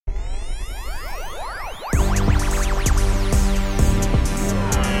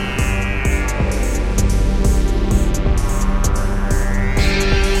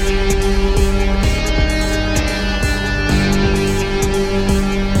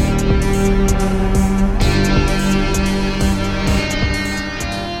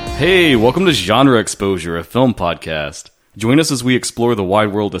Hey, welcome to Genre Exposure, a film podcast. Join us as we explore the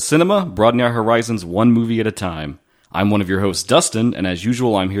wide world of cinema, broadening our horizons one movie at a time. I'm one of your hosts, Dustin, and as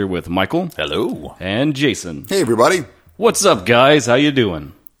usual, I'm here with Michael. Hello. And Jason. Hey, everybody. What's up, guys? How you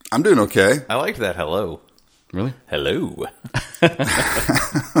doing? I'm doing okay. I liked that hello. Really? Hello.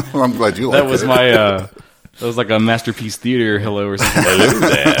 Well, I'm glad you liked it. That was my, that was like a Masterpiece Theater hello or something. Hello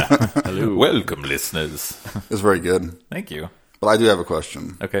there. Hello. Welcome, listeners. It's very good. Thank you. But I do have a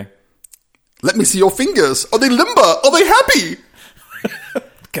question. Okay. Let me see your fingers. Are they limber? Are they happy?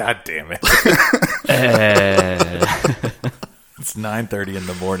 God damn it. It's 9:30 in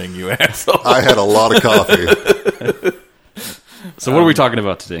the morning, you asshole. I had a lot of coffee. So what are we talking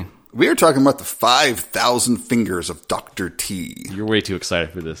about today? We are talking about the 5,000 Fingers of Dr. T. You're way too excited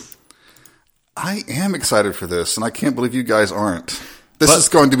for this. I am excited for this, and I can't believe you guys aren't. This is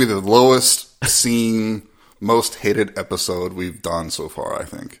going to be the lowest seen, most hated episode we've done so far, I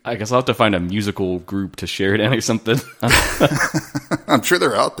think. I guess I'll have to find a musical group to share it in or something. I'm sure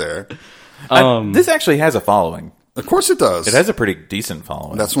they're out there. This actually has a following. Of course it does. It has a pretty decent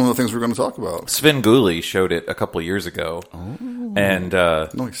following. That's one of the things we're going to talk about. Sven Gulli showed it a couple of years ago. And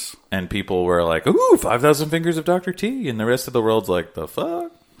Nice. and people were like, ooh, 5,000 Fingers of Dr. T. And the rest of the world's like, the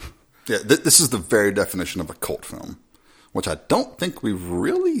fuck? Yeah, this is the very definition of a cult film, which I don't think we've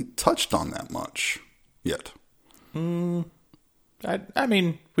really touched on that much yet. I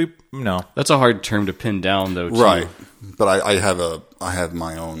mean, no. That's a hard term to pin down, though, too. Right. But I have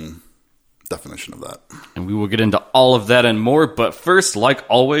my own definition of that. And we will get into all of that and more, but first, like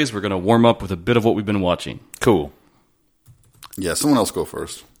always, we're going to warm up with a bit of what we've been watching. Cool. Yeah, someone else go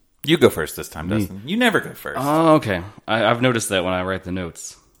first. You go first this time, Dustin. You never go first. Oh, okay. I've noticed that when I write the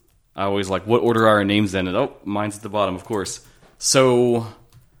notes. I always like, what order are our names in? And mine's at the bottom, of course. So,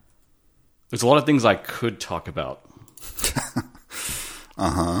 there's a lot of things I could talk about.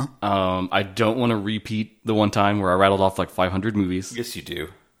 I don't want to repeat the one time where I rattled off like 500 movies. Yes, you do.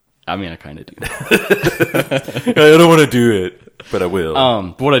 I mean, I kind of do. I don't want to do it, but I will.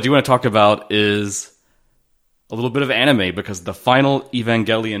 But what I do want to talk about is a little bit of anime, because the final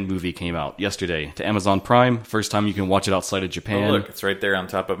Evangelion movie came out yesterday to Amazon Prime. First time you can watch it outside of Japan. Oh, look, it's right there on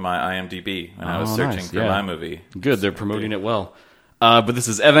top of my IMDb when I was searching nice, for yeah. my movie. Good, they're promoting it well. But this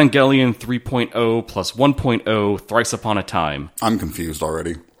is Evangelion 3.0 plus 1.0 Thrice Upon a Time. I'm confused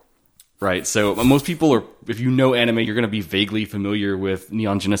already. Right, so most people are, if you know anime, you're going to be vaguely familiar with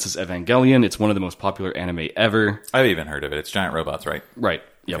Neon Genesis Evangelion. It's one of the most popular anime ever. I've even heard of it. It's giant robots, right? Right,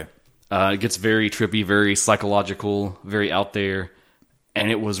 yep. Okay. It gets very trippy, very psychological, very out there. And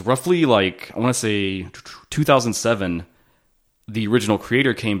it was roughly like, I want to say 2007, the original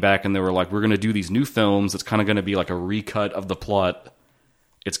creator came back and they were like, we're going to do these new films. It's kind of going to be like a recut of the plot.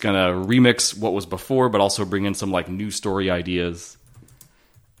 It's going to remix what was before, but also bring in some like new story ideas.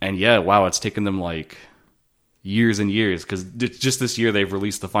 And yeah, wow, it's taken them like years and years, because just this year they've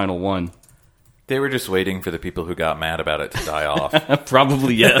released the final one. They were just waiting for the people who got mad about it to die off.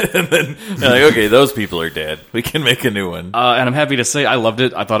 Probably, yeah. And then they're like, okay, those people are dead. We can make a new one. And I'm happy to say I loved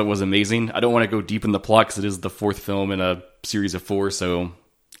it. I thought it was amazing. I don't want to go deep in the plot because it is the fourth film in a series of 4, so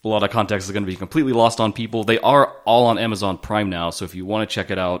a lot of context is going to be completely lost on people. They are all on Amazon Prime now, so if you want to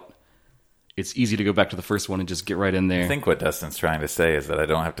check it out, it's easy to go back to the first one and just get right in there. I think what Dustin's trying to say is that I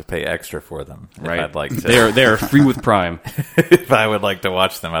don't have to pay extra for them. Right. If I'd like to. They're free with Prime. If I would like to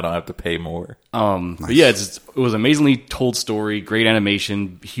watch them, I don't have to pay more. But yeah, it was amazingly told story, great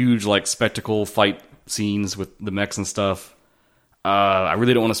animation, huge like spectacle fight scenes with the mechs and stuff. I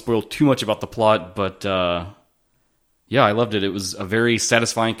really don't want to spoil too much about the plot, but yeah, I loved it. It was a very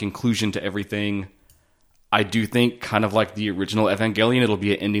satisfying conclusion to everything. I do think, kind of like the original Evangelion, it'll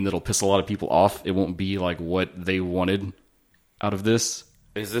be an ending that'll piss a lot of people off. It won't be like what they wanted out of this.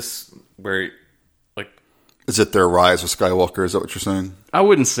 Is this where, like... Is it their rise of Skywalker? Is that what you're saying? I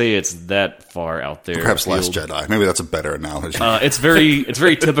wouldn't say it's that far out there. Perhaps Last Jedi. Maybe that's a better analogy. It's very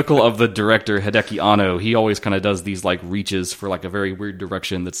typical of the director Hideki Anno. He always kind of does these like reaches for like a very weird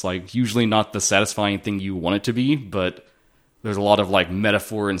direction that's like usually not the satisfying thing you want it to be, but there's a lot of like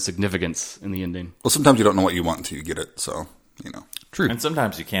metaphor and significance in the ending. Well, sometimes you don't know what you want until you get it, so, you know. True. And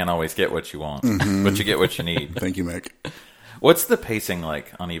sometimes you can't always get what you want, but you get what you need. Thank you, Mick. What's the pacing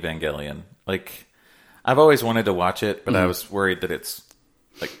like on Evangelion? Like, I've always wanted to watch it, but I was worried that it's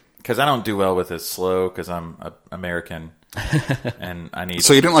like, because I don't do well with it slow because I'm American and I need.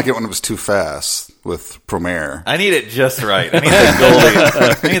 So you didn't like it when it was too fast with Promare. I need it just right. I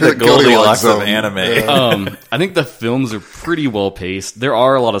need the Goldilocks of anime. I think the films are pretty well paced. There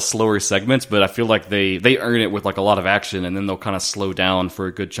are a lot of slower segments, but I feel like they earn it with like a lot of action, and then they'll kind of slow down for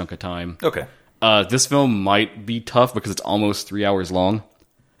a good chunk of time. Okay. This film might be tough because it's almost 3 hours long.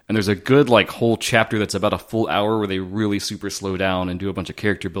 And there's a good like whole chapter that's about a full hour where they really super slow down and do a bunch of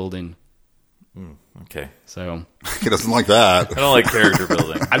character building. Okay. So He doesn't like that. I don't like character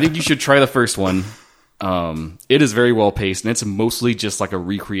building. I think you should try the first one. It is very well paced, and it's mostly just like a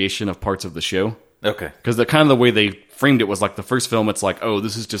recreation of parts of the show. Okay. Because the kind of the way they framed it was like the first film, it's like, oh,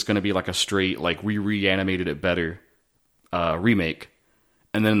 this is just going to be like a straight, like we reanimated it better remake.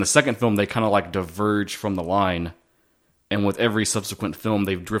 And then in the second film, they kind of like diverge from the line. And with every subsequent film,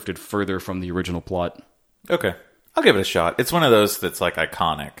 they've drifted further from the original plot. Okay. I'll give it a shot. It's one of those that's like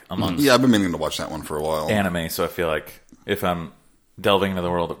iconic amongst Yeah, I've been meaning to watch that one for a while. anime, so I feel like if I'm delving into the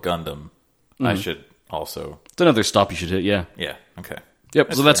world of Gundam, I should also... It's another stop you should hit, yeah. Yeah, okay.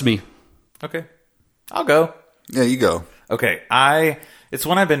 Yep, so that's me. Okay. I'll go. Yeah, you go. Okay, it's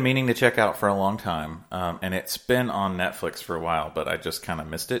one I've been meaning to check out for a long time, and it's been on Netflix for a while, but I just kind of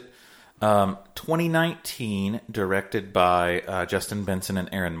missed it. 2019, directed by Justin Benson and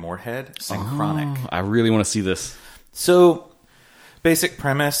Aaron Moorhead, Synchronic. I really want to see this. So, basic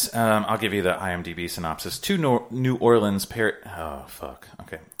premise, I'll give you the IMDb synopsis. Two New Orleans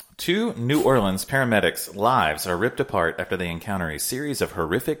paramedics' lives are ripped apart after they encounter a series of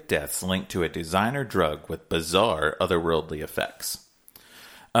horrific deaths linked to a designer drug with bizarre otherworldly effects.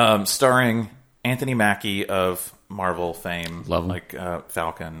 Starring Anthony Mackie of Marvel fame, Love him. like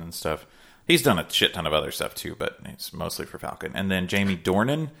Falcon and stuff. He's done a shit ton of other stuff too, but it's mostly for Falcon. And then Jamie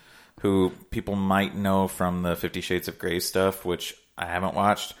Dornan, who people might know from the 50 Shades of Grey stuff, which I haven't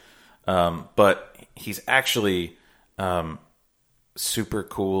watched. But he's actually super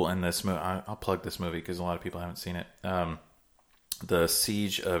cool in this movie. I'll plug this movie because a lot of people haven't seen it. The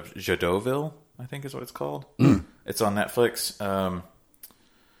Siege of Jadoville, I think is what it's called. It's on Netflix.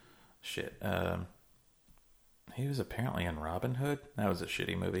 He was apparently in Robin Hood. That was a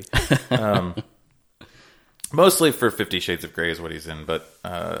shitty movie. Mostly for 50 Shades of Grey is what he's in, but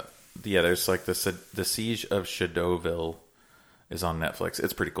there's like the Siege of Shadowville is on Netflix.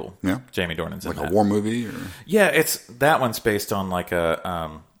 It's pretty cool. Yeah. Jamie Dornan's in Like that. a war movie? Or? Yeah, it's that one's based on like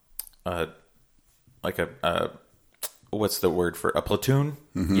what's the word for a platoon?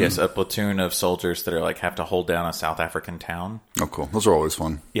 Mm-hmm. Yes, a platoon of soldiers that are like have to hold down a South African town. Oh, cool. Those are always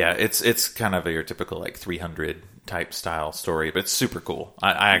fun. Yeah, it's kind of your typical like 300 type style story, but it's super cool.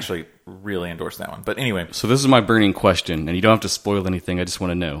 I actually really endorse that one. But anyway, So this is my burning question, and you don't have to spoil anything. I just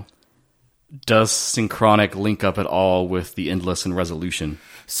want to know. Does Synchronic link up at all with The Endless and Resolution?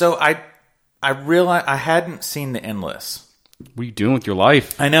 so I realized I hadn't seen The Endless. What are you doing with your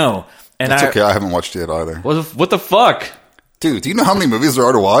life? I know, and It's okay. I haven't watched it either. What the fuck? Dude, do you know how many movies there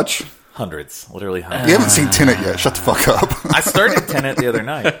are to watch? hundreds, literally hundreds. You haven't seen Tenet yet. Shut the fuck up. I started Tenet the other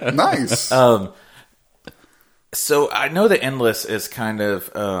night. Nice. So I know The Endless is kind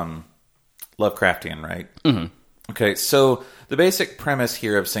of Lovecraftian, right? Mm-hmm. Okay, so the basic premise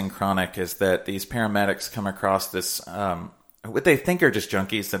here of Synchronic is that these paramedics come across this, what they think are just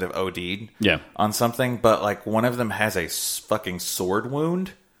junkies that have OD'd on something, but like one of them has a fucking sword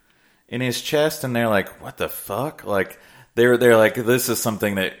wound in his chest, and they're like, what the fuck? Like, they're like, this is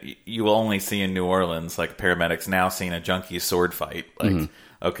something that you will only see in New Orleans, like paramedics now seeing a junkie sword fight. Like,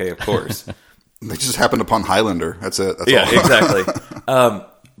 okay, of course. They just happened upon Highlander. That's it. That's Yeah, all. exactly.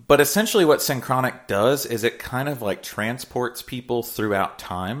 But essentially what Synchronic does is it kind of like transports people throughout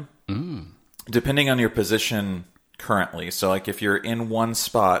time, depending on your position currently. So like if you're in one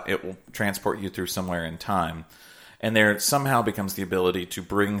spot, it will transport you through somewhere in time. And there somehow becomes the ability to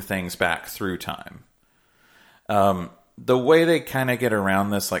bring things back through time. The way they kind of get around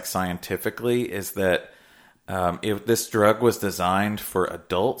this like scientifically is that if this drug was designed for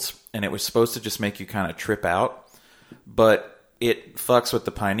adults and it was supposed to just make you kind of trip out, but it fucks with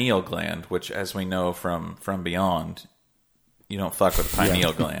the pineal gland, which, as we know from Beyond, you don't fuck with the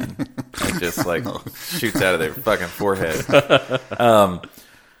pineal gland. It just like shoots out of their fucking forehead.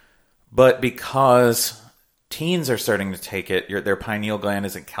 But because teens are starting to take it, their pineal gland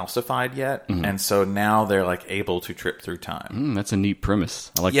isn't calcified yet, and so now they're like able to trip through time. That's a neat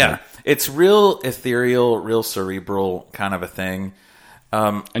premise. I like Yeah, that. it's real ethereal, real cerebral kind of a thing.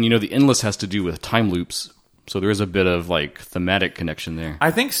 And you know, The Endless has to do with time loops, so there is a bit of like thematic connection there.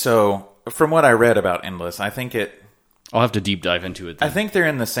 I think so. From what I read about Endless, I think I'll have to deep dive into it then. I think they're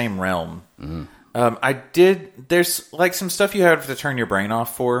in the same realm. There's like some stuff you have to turn your brain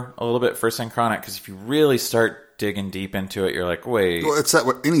off for a little bit for Synchronic, because if you really start digging deep into it, you're like, wait. Well, it's that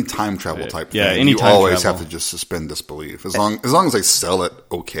any time travel type Yeah, thing. any you time always travel. have to just suspend disbelief. As long as they sell it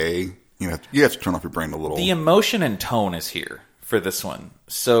okay, you have to turn off your brain a little. The emotion and tone is here for this one.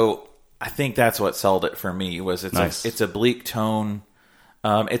 So I think that's what sold it for me. Was it's Nice. it's a bleak tone.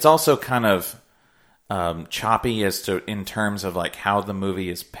 It's also kind of choppy as to in terms of like how the movie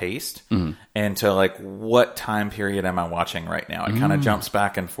is paced and to like what time period am I watching right now. It kind of jumps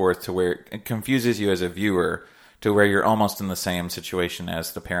back and forth to where it confuses you as a viewer to where you're almost in the same situation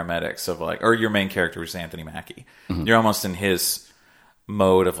as the paramedics of like, or your main character, which is Anthony Mackie. You're almost in his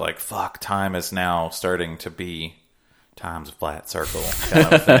mode of like, fuck, time is now starting to be time's a flat circle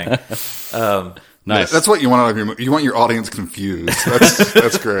kind of thing. Nice. That's what you want out of your movie. You want your audience confused.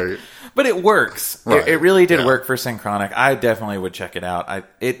 That's great. But it works. Right. It really did work for Synchronic. I definitely would check it out.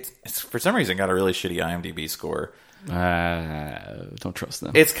 It's for some reason got a really shitty IMDb score. Don't trust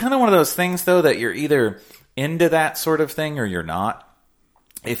them. It's kind of one of those things, though, that you're either into that sort of thing or you're not.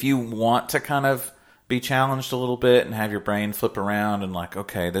 If you want to kind of be challenged a little bit and have your brain flip around and like,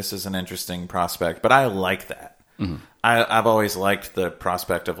 okay, this is an interesting prospect. But I like that. I've always liked the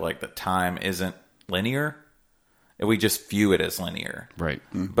prospect of like the time isn't linear. We just view it as linear. Right.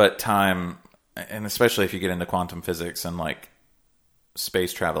 But time, and especially if you get into quantum physics and like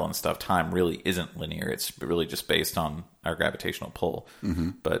space travel and stuff, time really isn't linear. It's really just based on our gravitational pull.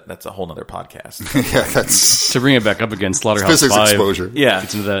 But that's a whole nother podcast. Yeah, that's To bring it back up again, Slaughterhouse physics 5. exposure. Yeah.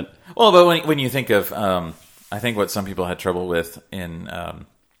 Gets into that. Well, but when you think of, I think what some people had trouble with in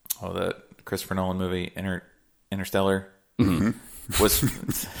the Christopher Nolan movie Interstellar was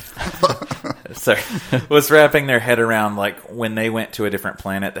wrapping their head around like when they went to a different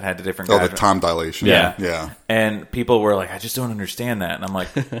planet that had a different the time dilation. Yeah. And people were like, I just don't understand that. And I'm like,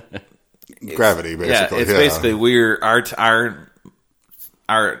 Gravity, basically. It's basically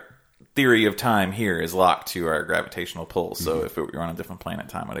our theory of time here is locked to our gravitational pull. So if we were on a different planet,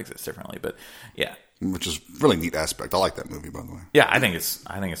 time would exist differently. But yeah, which is a really neat aspect. I like that movie, by the way. yeah, I think it's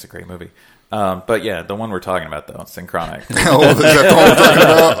a great movie. But yeah, the one we're talking about though, Synchronic. Oh, is that the one we're talking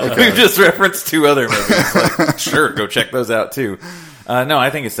about? Okay. We just referenced two other movies. Like, sure, go check those out too. No, I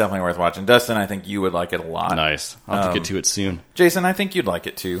think it's definitely worth watching. Dustin, I think you would like it a lot. Nice. I'll have to get to it soon. Jason, I think you'd like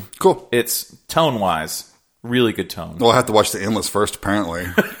it too. Cool. It's tone-wise, really good tone. Well, I have to watch The Endless first, apparently.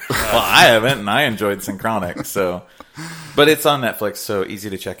 Well, I haven't, and I enjoyed Synchronic. So, but it's on Netflix, so easy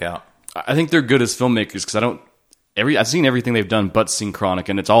to check out. I think they're good as filmmakers because I've seen everything they've done but Synchronic,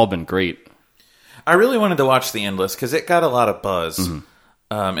 and it's all been great. I really wanted to watch The Endless because it got a lot of buzz in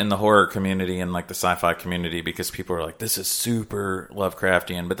the horror community and like the sci-fi community because people are like, "This is super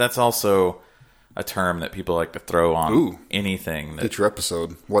Lovecraftian," but that's also a term that people like to throw on anything. That, Future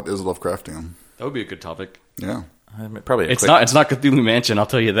episode. What is Lovecraftian? That would be a good topic. Yeah. probably It's not Cthulhu Mansion, I'll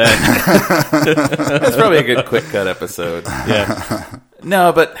tell you that. It's probably a good quick cut episode. Yeah.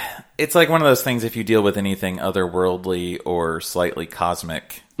 No, but it's like one of those things. If you deal with anything otherworldly or slightly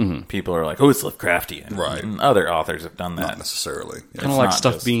cosmic, people are like, "Oh, it's Lovecraftian." Right. And other authors have done Not that. necessarily. Yeah. Kind of like not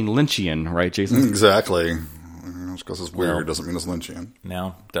stuff just- being Lynchian, right, Jason? Exactly. Just because it's weird Well, doesn't mean it's Lynchian.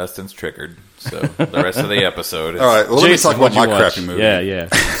 Now Dustin's triggered, so the rest of the episode is... All right, well, let me Jason, talk about what'd you my watch? crappy movie. Yeah.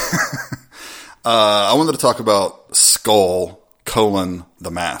 I wanted to talk about Skull,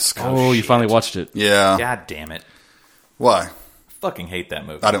 The Mask. Oh, you finally watched it. Yeah. God damn it. Why? Fucking hate that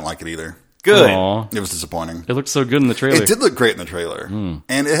movie. I didn't like it either. Good. Aw. It was disappointing. It looked so good in the trailer. It did look great in the trailer, and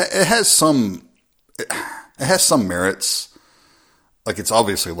it has some merits. Like, it's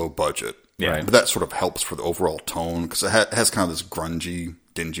obviously low budget, Yeah. but that sort of helps for the overall tone because it has kind of this grungy,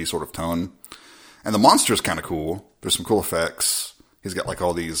 dingy sort of tone. And the monster is kind of cool. There's some cool effects. He's got like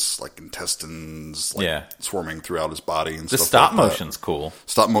all these like intestines, swarming throughout his body and The stuff. stop like that. motion's cool.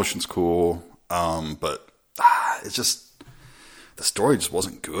 Stop motion's cool, but it's just the story just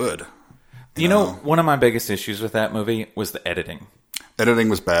wasn't good. You know, one of my biggest issues with that movie was the editing. Editing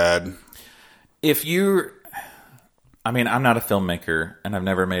was bad. I'm not a filmmaker, and I've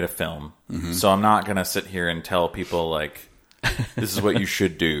never made a film, so I'm not going to sit here and tell people, like, this is what you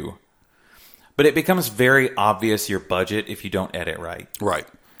should do. But it becomes very obvious your budget if you don't edit right. Right.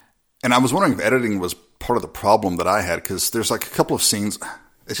 And I was wondering if editing was part of the problem that I had, because there's like a couple of scenes,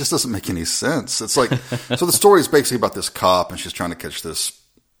 it just doesn't make any sense. It's like, so the story is basically about this cop, and she's trying to catch this,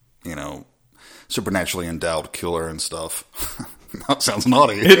 supernaturally endowed killer and stuff. That sounds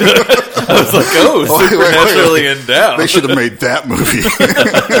naughty. I was like, oh, supernaturally endowed. They should have made that movie.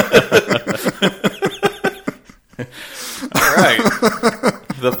 All right.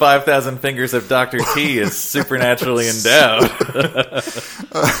 The 5,000 Fingers of Dr. T is supernaturally endowed.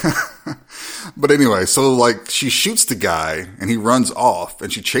 But anyway, so like she shoots the guy and he runs off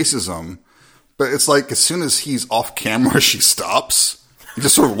and she chases him. But it's like as soon as he's off camera, she stops. He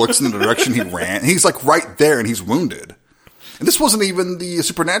just sort of looks in the direction he ran. And he's like right there and he's wounded. And this wasn't even the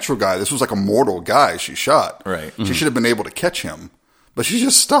supernatural guy. This was like a mortal guy she shot. Right. She should have been able to catch him. But she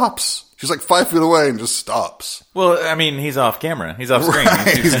just stops. She's like 5 feet away and just stops. Well, I mean, he's off camera. He's off screen.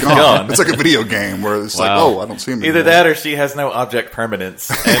 Right, he's gone. It's like a video game where it's like, oh, I don't see him Either anymore. that or she has no object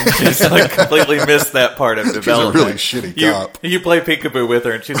permanence, and she's like completely missed that part of development. really shitty cop. You play peekaboo with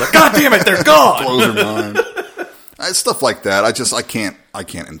her, and she's like, "God damn it, they're gone!" Blows her mind. Stuff like that. I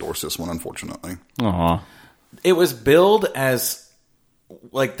can't endorse this one, unfortunately. Aw. It was billed as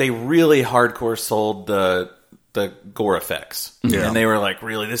like they really hardcore sold the gore effects. Yeah. And they were like,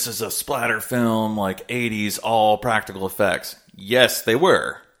 really, this is a splatter film, like 80s, all practical effects. Yes, they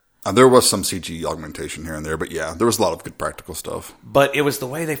were. There was some CG augmentation here and there, but yeah, there was a lot of good practical stuff. But it was the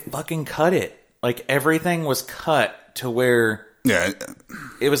way they fucking cut it. Like, everything was cut to where... Yeah.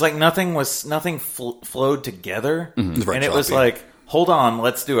 It was like nothing flowed together. It's very And it was choppy. like, hold on,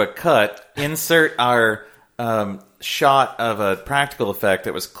 let's do a cut. Insert our shot of a practical effect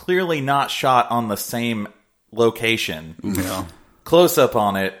that was clearly not shot on the same location. Yeah. Close up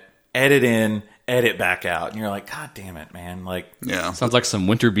on it, edit in, edit back out. And you're like, God damn it, man. Like, Yeah. Sounds like some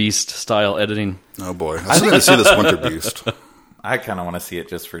Winter Beast style editing. Oh boy. I still need to see this Winter Beast. I kind of want to see it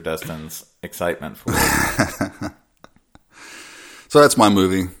just for Dustin's excitement for it. So that's my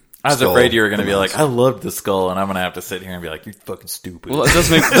movie. I was Skull. afraid you were going to be like, I loved the skull, and I'm going to have to sit here and be like, you're fucking stupid. Well, that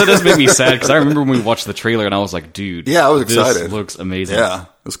does make me sad because I remember when we watched the trailer and I was like, dude, Yeah, I was this excited. looks amazing. Yeah. It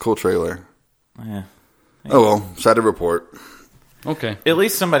was a cool trailer. Yeah. Oh well. Sad to report. Okay. At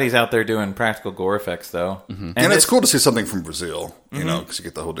least somebody's out there doing practical gore effects, though. And this- it's cool to see something from Brazil, you know, because you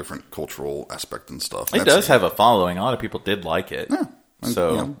get the whole different cultural aspect and stuff. It does have a following. A lot of people did like it. And,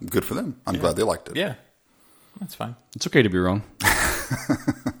 So, you know, good for them. I'm glad they liked it. yeah. That's fine. It's okay to be wrong.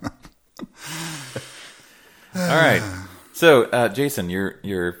 All right. So, Jason,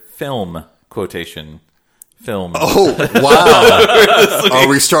 your film quotation. Film. Oh, wow. Are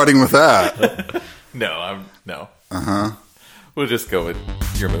we starting with that? No. Uh-huh. We'll just go with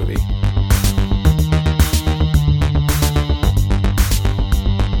your movie.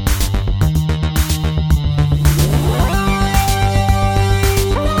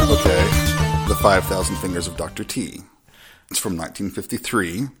 Okay. The 5,000 Fingers of Dr. T. It's from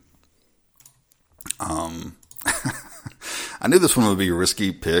 1953. I knew this one would be a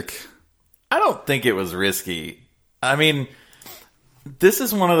risky pick. I don't think it was risky. I mean, this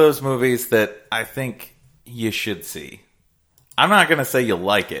is one of those movies that I think you should see. I'm not going to say you'll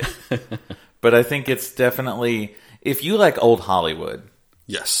like it, but I think it's definitely, if you like old Hollywood.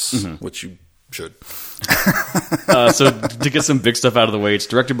 Yes, which you should. So to get some big stuff out of the way, it's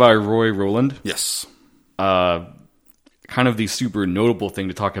directed by Roy Rowland. Yes. Kind of the super notable thing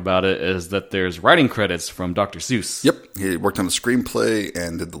to talk about it is that there's writing credits from Dr. Seuss. Yep. He worked on the screenplay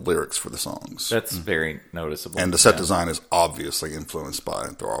and did the lyrics for the songs. That's very noticeable. And the set design is obviously influenced by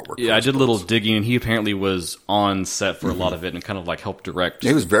their artwork. Yeah, I did a little digging, and he apparently was on set for a lot of it and kind of like helped direct.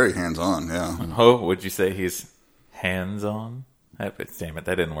 He was very hands-on, yeah. Oh, would you say he's hands-on? Damn it,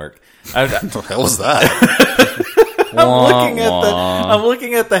 that didn't work. What the hell was that? I'm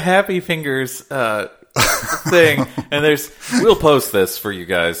looking at the Happy Fingers thing, and we'll post this for you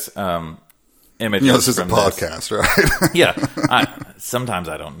guys. Images. You know, this is a from podcast, right? Yeah, sometimes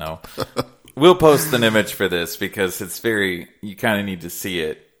I don't know. We'll post an image for this because it's you kind of need to see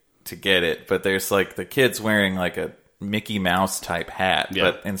it to get it. But there's like the kid's wearing like a Mickey Mouse type hat,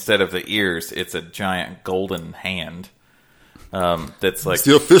 but instead of the ears, it's a giant golden hand. That's like It's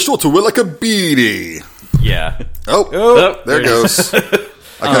the official Terwilliger beanie. yeah. Oh, there it goes.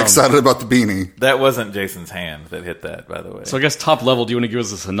 I got excited about the beanie. That wasn't Jason's hand that hit that, by the way. So I guess top level, do you want to give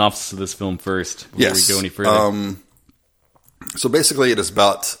us a synopsis of this film first before Yes. we go any further? So basically, it is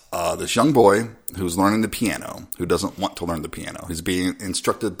about this young boy who's learning the piano, who doesn't want to learn the piano. He's being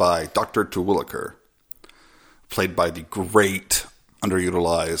instructed by Dr. Terwilliger, played by the great,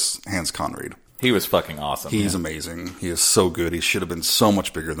 underutilized Hans Conried. He was fucking awesome. He's amazing. He is so good. He should have been so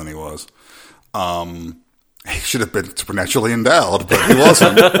much bigger than he was. He should have been supernaturally endowed, but he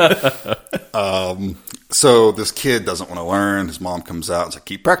wasn't. So this kid doesn't want to learn. His mom comes out and says,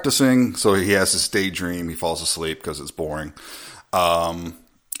 keep practicing. So he has this daydream. He falls asleep because it's boring. And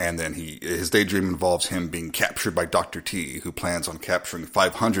then his daydream involves him being captured by Dr. T, who plans on capturing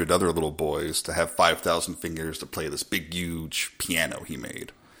 500 other little boys to have 5,000 fingers to play this big, huge piano he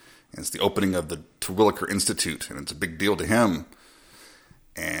made. And it's the opening of the Terwilliger Institute, and it's a big deal to him.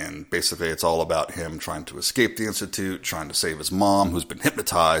 And basically, it's all about him trying to escape the institute, trying to save his mom, who's been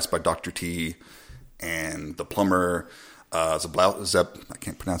hypnotized by Dr. T, and the plumber, I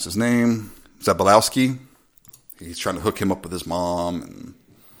can't pronounce his name, Zabalowski. He's trying to hook him up with his mom. And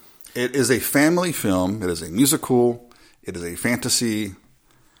it is a family film. It is a musical. It is a fantasy.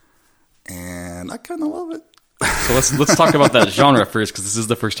 And I kind of love it. So let's talk about that genre first, because this is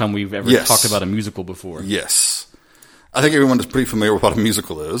the first time we've ever Yes. talked about a musical before. Yes. I think everyone is pretty familiar with what a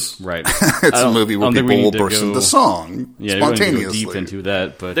musical is. Right. It's a movie where people will burst into song Yeah, we don't need to go spontaneously. deep into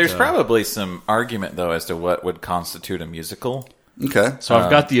that, but There's probably some argument though as to what would constitute a musical. Okay. So I've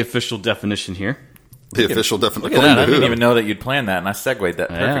got the official definition here. The official definition. Look at that! I didn't even know that you'd planned that, and I segued that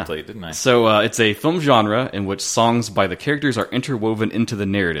perfectly, Yeah. didn't I? So it's a film genre in which songs by the characters are interwoven into the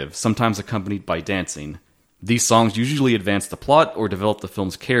narrative, sometimes accompanied by dancing. These songs usually advance the plot or develop the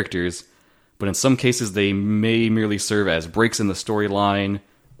film's characters, but in some cases they may merely serve as breaks in the storyline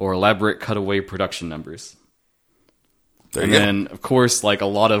or elaborate cutaway production numbers. There And you go. then, of course, like a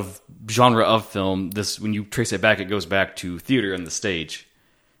lot of genre of film, this when you trace it back, it goes back to theater and the stage.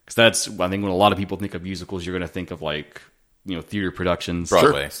 Because that's, I think, when a lot of people think of musicals, you're going to think of like, theater productions.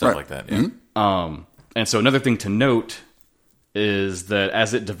 Broadway stuff Right. like that. Yeah. And so another thing to note is that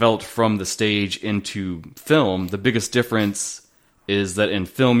as it developed from the stage into film, the biggest difference is that in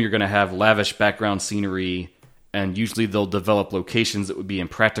film you're going to have lavish background scenery, and usually they'll develop locations that would be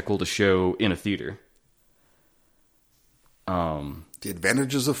impractical to show in a theater. The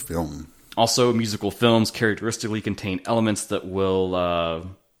advantages of film. Also, musical films characteristically contain elements that will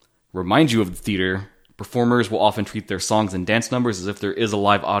remind you of the theater. Performers will often treat their songs and dance numbers as if there is a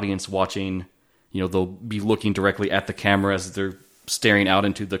live audience watching. They'll be looking directly at the camera as they're staring out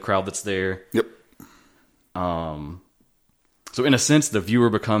into the crowd that's there. Yep. So in a sense, the viewer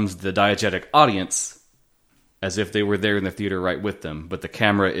becomes the diegetic audience, as if they were there in the theater right with them. But the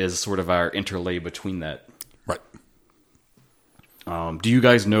camera is sort of our interlay between that. Right. Do you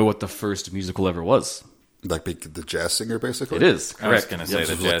guys know what the first musical ever was? Like the jazz singer, basically? It is, I was correct. going to say This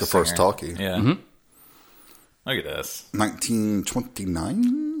the was like jazz the first singer. talkie. Yeah. Look at this.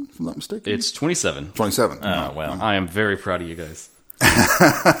 1929, if I'm not mistaken. It's 27. 27. Oh, well. I am very proud of you guys.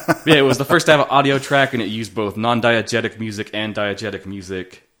 Yeah, it was the first to have an audio track, and it used both non-diegetic music and diegetic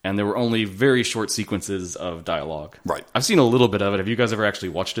music, and there were only very short sequences of dialogue. Right. I've seen a little bit of it. Have you guys ever actually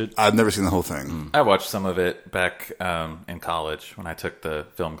watched it? I've never seen the whole thing. I watched some of it back in college when I took the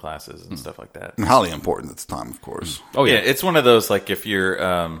film classes and stuff like that. And highly important at the time, of course. Oh, Yeah, yeah. it's one of those, like, if you're,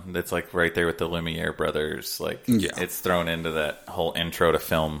 it's like right there with the Lumiere brothers, like, Yeah. it's thrown into that whole intro to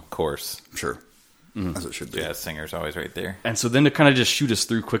film course. Sure. As it should be. Jazz singer's always right there. And so then to kind of just shoot us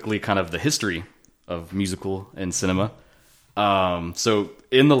through quickly kind of the history of musical and cinema. So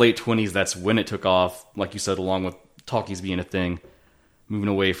in the late 20s, that's when it took off, like you said, along with talkies being a thing, moving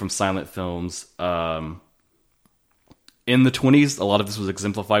away from silent films. In the 20s, a lot of this was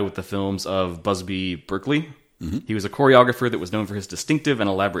exemplified with the films of Busby Berkeley. He was a choreographer that was known for his distinctive and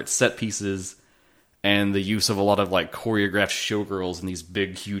elaborate set pieces and the use of a lot of like choreographed showgirls in these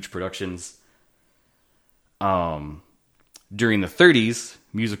big, huge productions. During the 30s,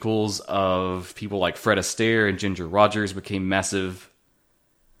 musicals of people like Fred Astaire and Ginger Rogers became massive,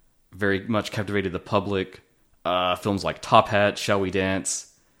 very much captivated the public. Films like Top Hat, Shall We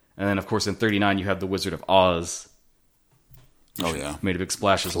Dance? And then, of course, in 39, you have The Wizard of Oz. Oh, yeah. Made a big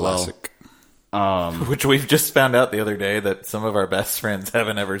splash as Classic. Which we've just found out the other day that some of our best friends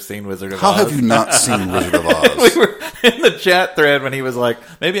haven't ever seen Wizard of How Oz. have you not seen Wizard of Oz? We were in the chat thread when he was like,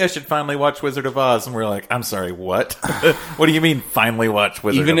 maybe I should finally watch Wizard of Oz. And we're like, I'm sorry, what? What do you mean finally watch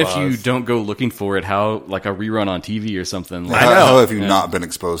Wizard Even of if Oz? you don't go looking for it, how, like a rerun on TV or something. Like, How have you not been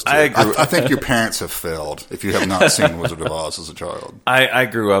exposed to I it? agree. I think your parents have failed if you have not seen Wizard of Oz as a child. I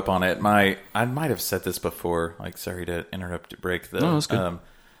grew up on it. I might have said this before. Like, sorry to interrupt your break. Though. No, that's good.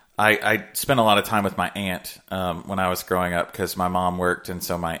 I spent a lot of time with my aunt when I was growing up because my mom worked, and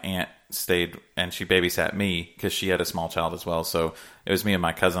so my aunt stayed and she babysat me because she had a small child as well. So it was me and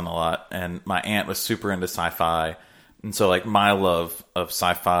my cousin a lot, and my aunt was super into sci-fi, and so like my love of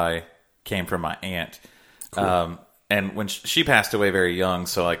sci-fi came from my aunt. Cool. And when she passed away very young,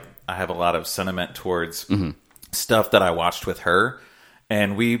 so like I have a lot of sentiment towards stuff that I watched with her.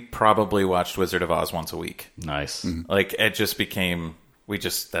 And we probably watched Wizard of Oz once a week. nice. Like, it just became,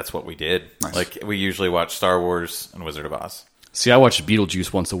 that's what we did. Nice. Like, we usually watch Star Wars and Wizard of Oz. See, I watch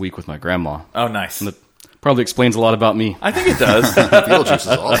Beetlejuice once a week with my grandma. Oh, nice. That probably explains a lot about me. I think it does. Beetlejuice is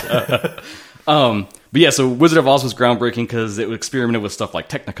awesome. But yeah, so Wizard of Oz was groundbreaking because it experimented with stuff like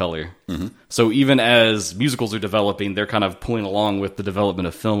Technicolor. So even as musicals are developing, they're kind of pulling along with the development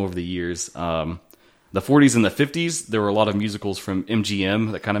of film over the years. The 40s and the 50s, there were a lot of musicals from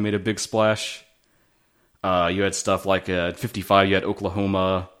MGM that kind of made a big splash. You had stuff like 55, you had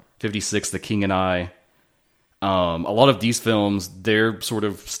Oklahoma, 56, The King and I. A lot of these films, their sort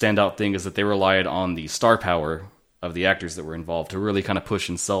of standout thing is that they relied on the star power of the actors that were involved to really kind of push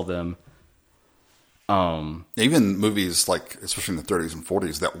and sell them. Even movies like, especially in the 30s and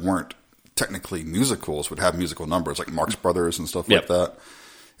 40s, that weren't technically musicals would have musical numbers, like Marx Brothers and stuff Yep. like that.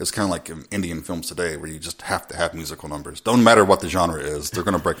 It's kind of like in Indian films today, where you just have to have musical numbers. Don't matter what the genre is, they're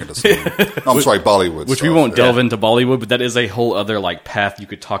going to break into some. I'm sorry, Bollywood. Which stuff. we won't Yeah. delve into Bollywood, but that is a whole other like path you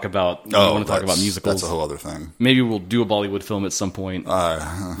could talk about. When you want to talk about musicals. That's a whole other thing. Maybe we'll do a Bollywood film at some point.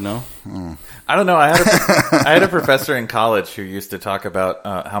 No, I don't know. I had a professor in college who used to talk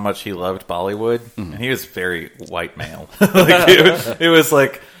about how much he loved Bollywood, and he was very white male. Like it was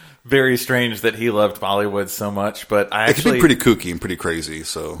like very strange that he loved Bollywood so much. But I It actually can be pretty kooky and pretty crazy.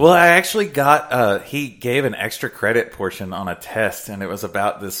 So Well, I actually got, he gave an extra credit portion on a test, and it was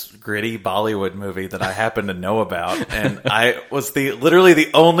about this gritty Bollywood movie that I happened to know about. And I was literally the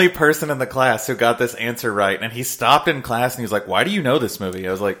only person in the class who got this answer right. And he stopped in class and he was like, "Why do you know this movie?"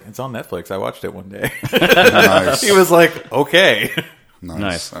 I was like, "It's on Netflix. I watched it one day." nice. He was like, "Okay."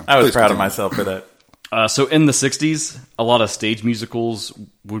 Nice. I was Please proud of continue. myself for that. So in the 60s, a lot of stage musicals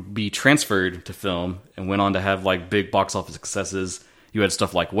would be transferred to film and went on to have like big box office successes. You had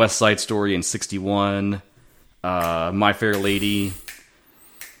stuff like West Side Story in 61, My Fair Lady,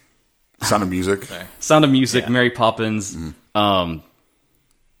 Sound of Music. Sound of Music, Yeah. Mary Poppins.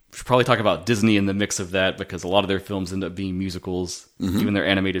 We should probably talk about Disney in the mix of that because a lot of their films end up being musicals, even their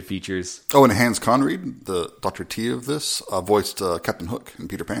animated features. Oh, and Hans Conried, the Dr. T of this, voiced Captain Hook in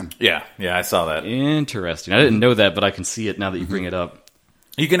Peter Pan. Yeah, I saw that. Interesting. I didn't know that, but I can see it now that you bring it up.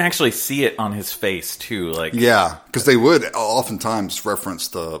 You can actually see it on his face too. Like, Yeah, because they would oftentimes reference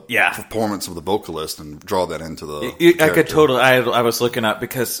the Yeah. performance of the vocalist and draw that into the I could character. totally. I was looking up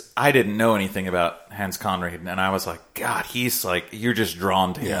because I didn't know anything about Hans Conried, and I was like, God, he's like, you're just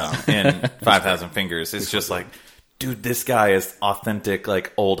drawn to him in 5,000 Fingers. It's just like, dude, this guy is authentic,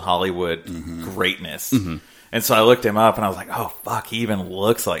 like old Hollywood greatness. And so I looked him up, and I was like, oh fuck, he even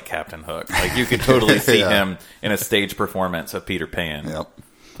looks like Captain Hook. Like you could totally see Yeah. him in a stage performance of Peter Pan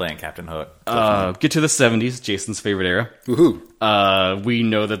playing Captain Hook. Get to the 70s, Jason's favorite era. Woohoo! We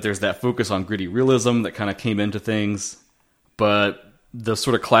know that there's that focus on gritty realism that kind of came into things, but the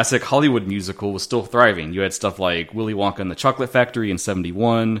sort of classic Hollywood musical was still thriving. You had stuff like Willy Wonka and the Chocolate Factory in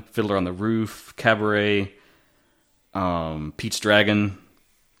 71, Fiddler on the Roof, Cabaret, Pete's Dragon.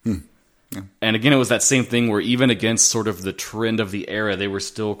 And again, it was that same thing where even against sort of the trend of the era, they were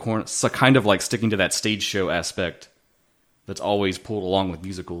still kind of like sticking to that stage show aspect that's always pulled along with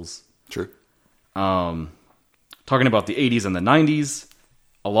musicals. Sure. Talking about the 80s and the 90s,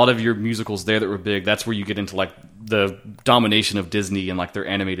 a lot of your musicals there that were big, that's where you get into like the domination of Disney and like their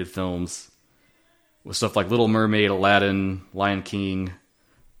animated films with stuff like Little Mermaid, Aladdin, Lion King,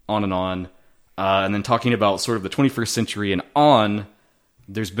 on and on. And then talking about sort of the 21st century and on,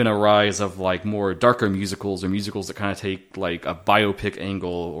 there's been a rise of like more darker musicals or musicals that kind of take like a biopic angle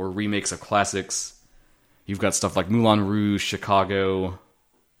or remakes of classics. You've got stuff like Moulin Rouge, Chicago.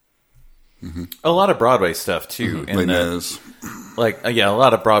 A lot of Broadway stuff too. Les Mis. A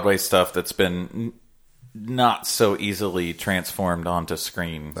lot of Broadway stuff that's been not so easily transformed onto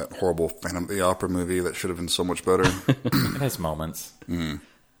screen. That horrible Phantom of the Opera movie that should have been so much better. It has moments. And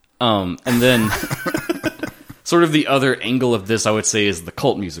then sort of the other angle of this, I would say, is the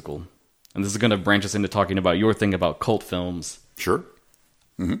cult musical. And this is going to branch us into talking about your thing about cult films. Sure.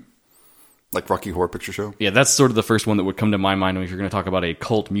 Like Rocky Horror Picture Show. Yeah, that's sort of the first one that would come to my mind if you're going to talk about a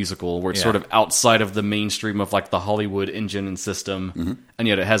cult musical, where it's sort of outside of the mainstream of like the Hollywood engine and system, and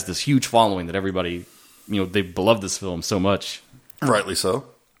yet it has this huge following that everybody, they love this film so much. Rightly so.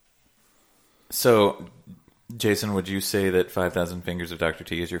 So, Jason, would you say that 5,000 Fingers of Dr.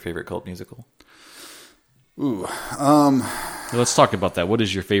 T is your favorite cult musical? Let's talk about that. What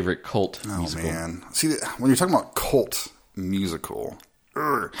is your favorite cult musical? Oh, man. See, when you're talking about cult musical,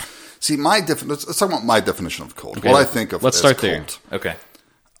 see, let's talk about my definition of cult. Okay, What I think of let's as start there. cult. Okay.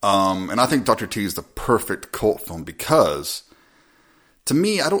 And I think Dr. T is the perfect cult film because, to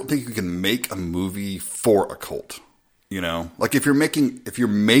me, I don't think you can make a movie for a cult. Like if you're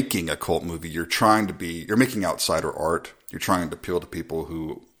making a cult movie, you're making outsider art. You're trying to appeal to people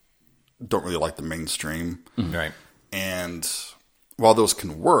who don't really like the mainstream. Right. And while those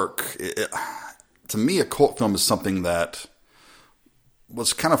can work, to me, a cult film is something that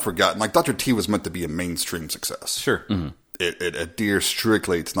was kind of forgotten. Like Dr. T was meant to be a mainstream success. Sure. It adheres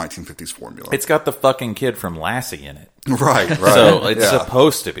strictly to 1950s formula. It's got the fucking kid from Lassie in it. right. So it's yeah.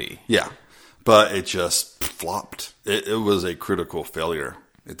 supposed to be. Yeah. But it just flopped. It was a critical failure.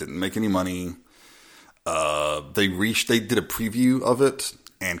 It didn't make any money. They did a preview of it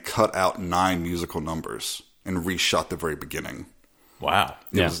and cut out 9 musical numbers and reshot the very beginning. Wow.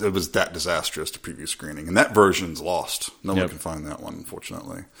 It was that disastrous to preview screening. And that version's lost. No one Yep. can find that one,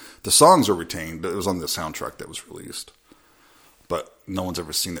 unfortunately. The songs are retained, but it was on the soundtrack that was released. but no one's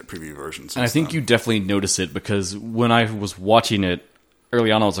ever seen that preview version since And I think then. you definitely notice it because when I was watching it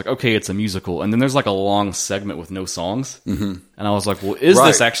early on, I was like, okay, it's a musical. And then there's like a long segment with no songs. Mm-hmm. And I was like, well, is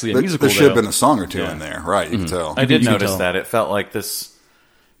this actually a musical? There should have though? been a song or two in there. Right, you can tell. I did You can notice tell. that. It felt like this,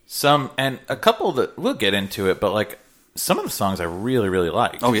 and a couple that, we'll get into it, but like some of the songs I really, really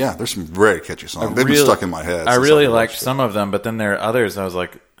liked. Oh, yeah, there's some very catchy songs. They've been really- stuck in my head. I since really watched liked it. some of them, but then there are others I was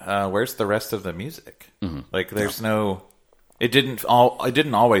like, where's the rest of the music? Like there's no, it didn't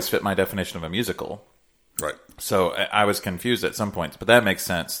always fit my definition of a musical. Right. So I was confused at some points, but that makes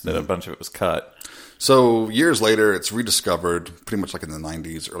sense that a bunch of it was cut. So years later, it's rediscovered, pretty much like in the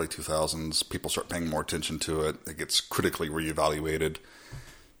 90s, early 2000s. People start paying more attention to it. It gets critically reevaluated,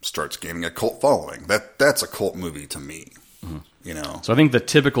 starts gaining a cult following. That's a cult movie to me. You know, So I think the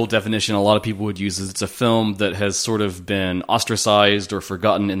typical definition a lot of people would use is it's a film that has sort of been ostracized or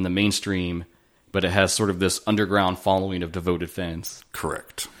forgotten in the mainstream, but it has sort of this underground following of devoted fans.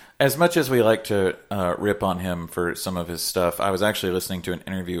 correct. As much as we like to rip on him for some of his stuff, I was actually listening to an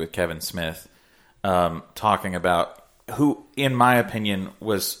interview with Kevin Smith talking about who, in my opinion,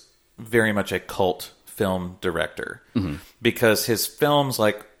 was very much a cult film director. Because his films,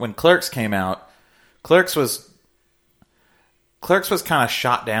 like when Clerks came out, Clerks was kind of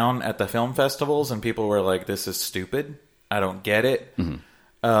shot down at the film festivals, and people were like, this is stupid. I don't get it.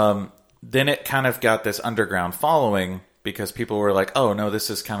 Then it kind of got this underground following because people were like, oh, no, this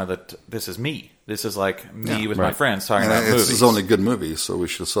is kind of this is me. This is like me with my right. friends talking And about it's movies. his only good movie, so we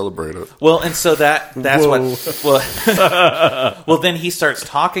should celebrate it. Well, and so that's what. Well, then he starts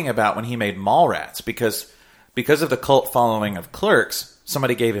talking about when he made Mallrats because of the cult following of Clerks.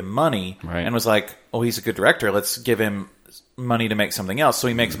 Somebody gave him money Right. and was like, "Oh, he's a good director. Let's give him money to make something else." So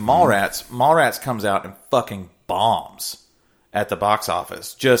he makes Mallrats. Mallrats comes out and fucking bombs at the box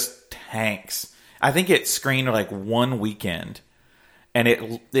office. Just tanks. I think it screened like one weekend, and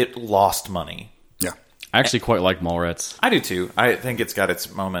it lost money. Yeah, I actually quite like Mallrats. I do too. I think it's got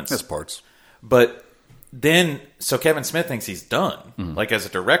its moments. it's parts. But then, so Kevin Smith thinks he's done, like as a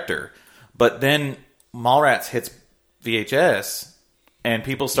director. But then Mallrats hits VHS, and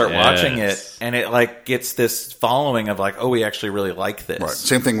people start watching it, and it like gets this following of like, oh, we actually really like this. Right.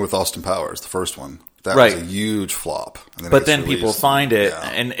 Same thing with Austin Powers, the first one. That Right. was a huge flop. And But it then gets people released. find it, Yeah.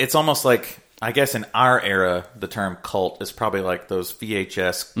 and it's almost like, I guess in our era, the term cult is probably like those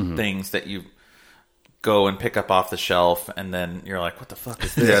VHS things that you go and pick up off the shelf, and then you're like, what the fuck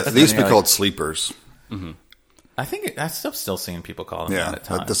is this? Yeah, And they then used to be you're called sleepers. like, I think I've still seeing people call them Yeah, that at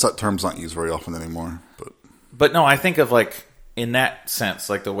times. that term's not used very often anymore. But no, I think of like in that sense,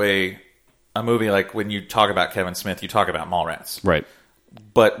 like the way a movie, like when you talk about Kevin Smith, you talk about Mallrats, Right.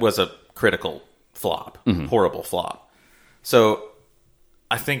 but was a critical flop, horrible flop. So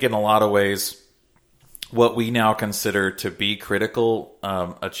I think in a lot of ways, what we now consider to be critical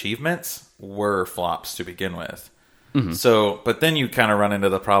achievements were flops to begin with. So, but then you kind of run into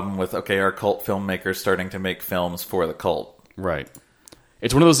the problem with, okay, are cult filmmakers starting to make films for the cult? Right.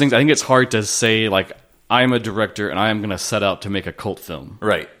 It's one of those things, I think it's hard to say, like, I'm a director and I am going to set out to make a cult film.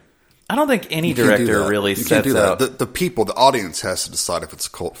 Right. I don't think any You can't do director that. really You can't sets do that. out. The people, the audience has to decide if it's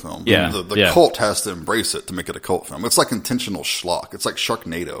a cult film. Yeah, The yeah. cult has to embrace it to make it a cult film. It's like intentional schlock. It's like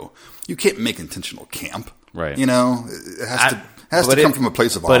Sharknado. You can't make intentional camp. Right. You know, it has But to come it- from a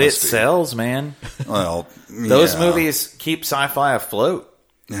place of But it honesty. sells, man. Well, Those yeah. movies keep sci-fi afloat.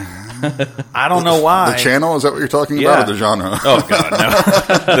 I don't know why. The channel, is that what you're talking Yeah. about, or the genre? Oh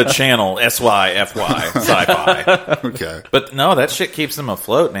god, no. The channel, SYFY, sci-fi. Okay. But no, that shit keeps them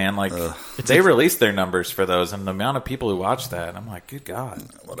afloat, man. Like they released their numbers for those, and the amount of people who watch that, I'm like, good god.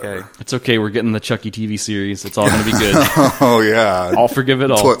 Whatever. Okay. It's okay, we're getting the Chucky TV series. It's all going to be good. Oh, yeah. I'll forgive it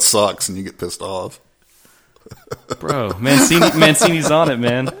That's all. what sucks, and you get pissed off. Bro, Mancini's on it,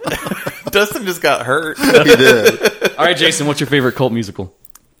 man. Dustin just got hurt. He did. All right, Jason, what's your favorite cult musical?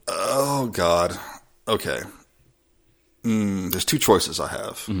 Oh, God. Okay. There's two choices I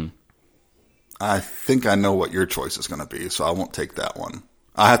have. Mm-hmm. I think I know what your choice is going to be, so I won't take that one.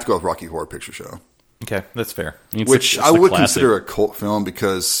 I have to go with Rocky Horror Picture Show, Okay, that's fair. It's which it's I a would classic. consider a cult film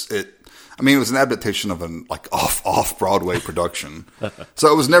because it was an adaptation of an like off Broadway production,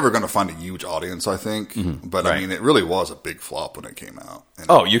 so it was never going to find a huge audience, I think. But I Right. mean, it really was a big flop when it came out. And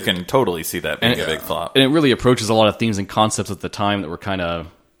Oh, you can totally see that being a And- big flop. And it really approaches a lot of themes and concepts at the time that were kind of...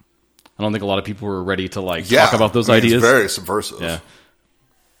 I don't think a lot of people were ready to talk about those ideas. It's very subversive. Yeah.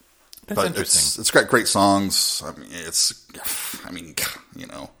 That's But interesting. it's got great songs. It's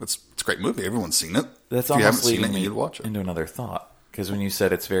a great movie. Everyone's seen it. That's if you haven't almost seen leading it, me you need to watch it. into another thought. Because when you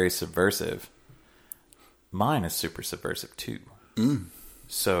said it's very subversive, mine is super subversive too.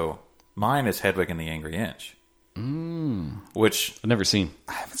 So mine is Hedwig and the Angry Inch. which I've never seen.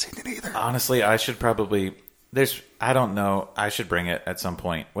 I haven't seen it either. honestly I should probably. I don't know. I should bring it at some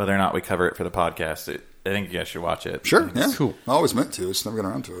point, whether or not we cover it for the podcast. I think you guys should watch it. Sure, yeah. cool. I always meant to. Just never got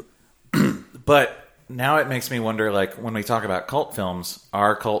around to it. But now it makes me wonder, like, when we talk about cult films,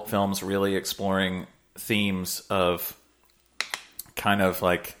 are cult films really exploring themes of kind of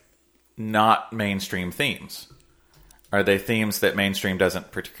like not mainstream themes? Are they themes that mainstream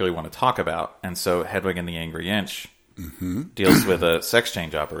doesn't particularly want to talk about? And so Hedwig and the Angry Inch deals with a sex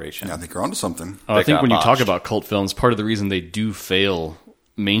change operation. Yeah, I think you're onto something. I that think got when you talk botched. about cult films, part of the reason they do fail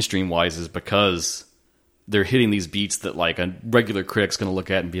mainstream wise is because they're hitting these beats that like a regular critic's going to look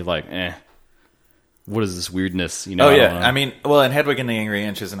at and be like, what is this weirdness? You know? Oh, I don't yeah. know. I mean, well, and Hedwig and the Angry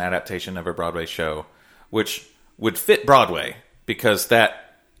Inch is an adaptation of a Broadway show, which would fit Broadway because the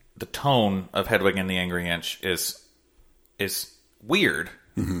tone of Hedwig and the Angry Inch is weird,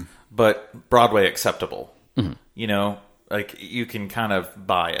 but Broadway acceptable. You know, like you can kind of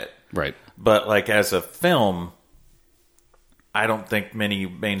buy it. Right. But like as a film, I don't think many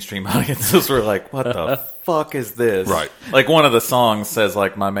mainstream audiences were like, "What the fuck is this?" Right. Like one of the songs says,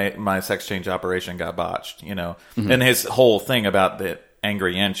 "Like my sex change operation got botched," you know. And his whole thing about the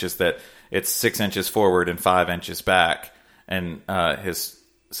Angry Inch is that it's 6 inches forward and 5 inches back, and his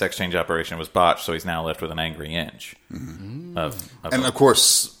sex change operation was botched, so he's now left with an angry inch. And of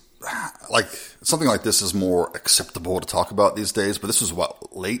course, like something like this is more acceptable to talk about these days. But this was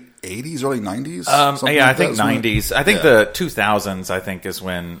what, late 80s, early 90s? Something yeah, I like think that? 90s. I think the 2000s. I think is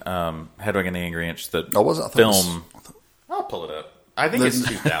when Hedwig and the Angry Inch, the was it? I thought it was- film. I'll pull it up. I think it's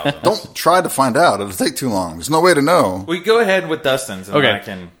 2000. Don't try to find out. It'll take too long. There's no way to know. We go ahead with Dustin's, and Okay. I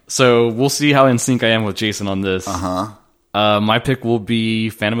can. So we'll see how in sync I am with Jason on this. My pick will be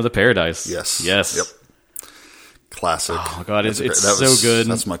Phantom of the Paradise. Yes. Yes. Yep. Classic. Oh, God, it's That so good.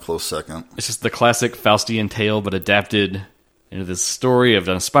 That's my close second. It's just the classic Faustian tale, but adapted into this story of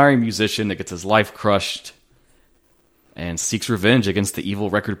an aspiring musician that gets his life crushed and seeks revenge against the evil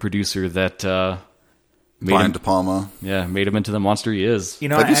record producer that made Brian him, De Palma. made him into the monster he is. You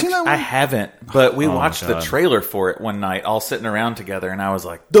know, Have you seen that one? I haven't, but we watched the God. trailer for it one night, all sitting around together, and I was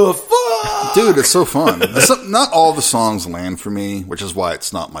like, "The fuck!" Dude, it's so fun. Not all the songs land for me, which is why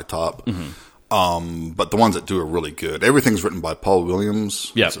it's not my top. But the ones that do are really good. Everything's written by Paul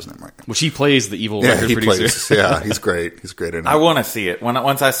Williams. Yeah. What's his name right now? Which he plays the evil Yeah, record he producer. plays. Yeah, he's great. He's great in it. I want to see it.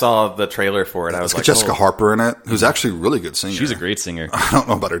 Once I saw the trailer for it, I was It's got like, Jessica "Oh, Harper in it, who's actually a really good singer. She's a great singer. I don't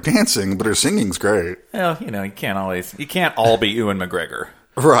know about her dancing, but her singing's great. well, you know, you can't all be Ewan McGregor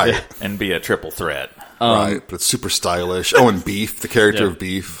Right. and be a triple threat." Right. But it's super stylish. Oh, and Beef, the character of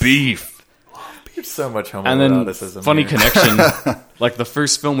Beef. Beef. There's so much And then, homoeroticism. funny here. connection, like the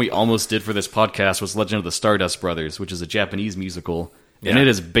first film we almost did for this podcast was Legend of the Stardust Brothers, which is a Japanese musical, and Yeah. it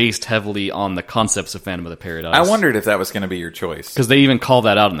is based heavily on the concepts of Phantom of the Paradise. I wondered if that was going to be your choice. because they even call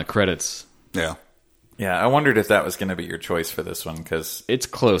that out in the credits. Yeah. Yeah, I wondered if that was going to be your choice for this one because It's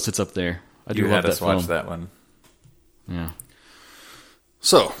close. It's up there. I do you love had us that watch film. that one. Yeah.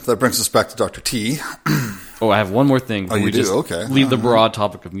 So that brings us back to Dr. T. Oh, I have one more thing. before you we do? just Okay. Leave the broad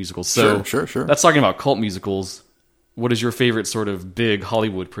topic of musicals. So Sure. That's talking about cult musicals. What is your favorite sort of big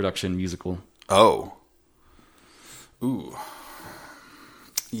Hollywood production musical? Oh. Ooh.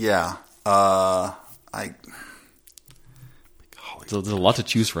 Yeah. So there's a lot to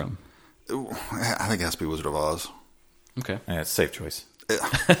choose from. I think it has to be Wizard of Oz. Okay. Yeah, it's a safe choice.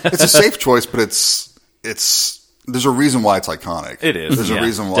 It's a safe choice, but it's there's a reason why it's iconic. It is, There's yeah, a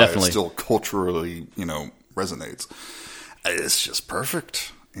reason why definitely. it still culturally, resonates. It's just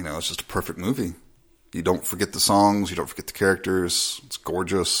perfect. It's just a perfect movie. You don't forget the songs. You don't forget the characters. It's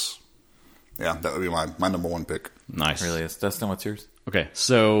gorgeous. Yeah, that would be my number one pick. Nice. It really is. Dustin, what's yours? Okay,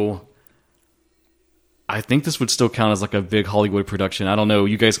 so I think this would still count as like a big Hollywood production. I don't know.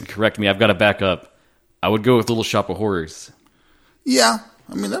 You guys can correct me. I've got to back up. I would go with Little Shop of Horrors. Yeah,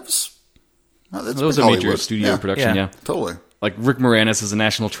 I mean that's That was big a major Hollywood. studio Yeah, production, Yeah. yeah. Totally. Like Rick Moranis is a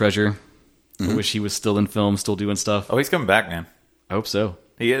national treasure. I wish he was still in film, still doing stuff. Oh, he's coming back, man. I hope so.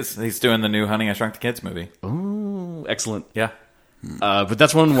 He is. He's doing the new Honey, I Shrunk the Kids movie. Oh, excellent. Yeah. But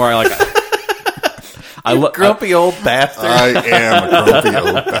that's one where I like. Grumpy old bastard. I am a grumpy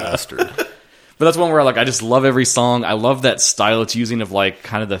old bastard. But that's one where like I just love every song. I love that style it's using of like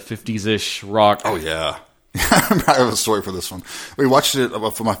kind of the 50s-ish rock. Oh yeah. I have a story for this one. We watched it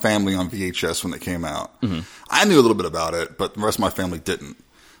for my family on VHS when it came out. I knew a little bit about it, but the rest of my family didn't.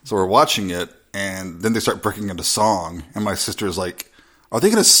 So we're watching it, and then they start breaking into song, and my sister is like, "Are they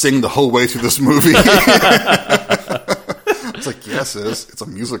going to sing the whole way through this movie?" It's like, yes, it's a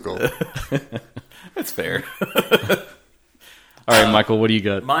musical. That's fair. All right, Michael, what do you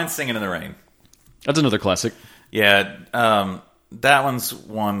got? Mine's Singing in the Rain. That's another classic. Yeah, that one's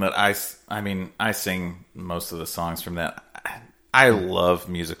one that I mean, I sing most of the songs from that. I love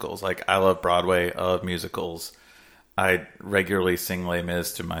musicals. Like, I love Broadway. I love musicals. I regularly sing Les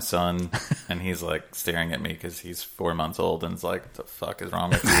Mis to my son, and he's like staring at me because he's 4 months old and is like, "What the fuck is wrong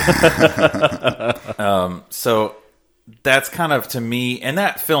with you?" So that's kind of, to me, and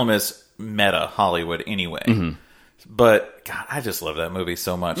that film is meta Hollywood anyway. Mm-hmm. But God, I just love that movie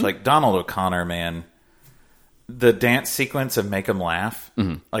so much. Mm-hmm. Like, Donald O'Connor, man, the dance sequence of Make 'Em Laugh.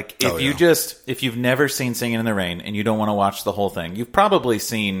 Mm-hmm. Like, if you've never seen Singing in the Rain and you don't want to watch the whole thing, you've probably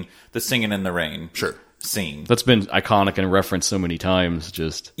seen the Singing in the Rain scene. That's been iconic and referenced so many times.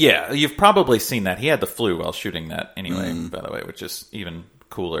 Yeah, you've probably seen that. He had the flu while shooting that anyway, by the way, which is even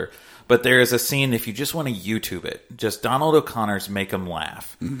cooler. But there is a scene, if you just want to YouTube it, just Donald O'Connor's Make 'Em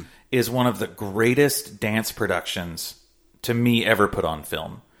Laugh is one of the greatest dance productions to me ever put on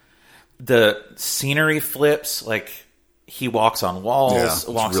film. The scenery flips, like he walks on walls,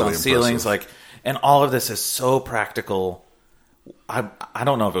 walks really on ceilings, like, and all of this is so practical. I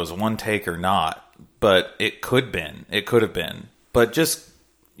don't know if it was one take or not, but it could have been. But just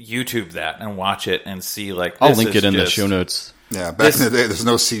YouTube that and watch it and see, like, I'll link it in the show notes. Yeah, back in the day, there's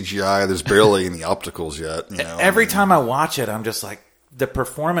no CGI. There's barely any opticals yet. You know? Every time I watch it, I'm just like, the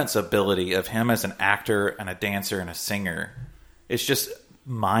performance ability of him as an actor and a dancer and a singer is just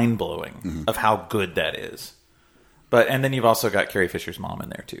mind-blowing of how good that is. And then you've also got Carrie Fisher's mom in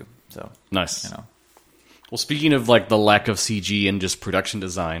there too. So nice. You know. Well, speaking of like the lack of CG and just production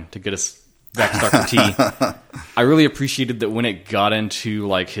design, to get us back to Dr. T, I really appreciated that when it got into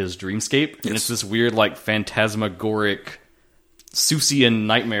like his dreamscape, and it's this weird like phantasmagoric Seussian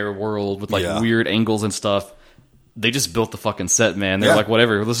nightmare world with like weird angles and stuff. They just built the fucking set, man. They're like,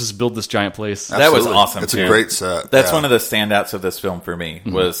 whatever, let's just build this giant place. Absolutely. That was awesome. It's a great set. That's one of the standouts of this film for me,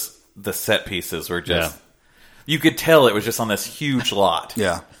 was the set pieces were just... You could tell it was just on this huge lot.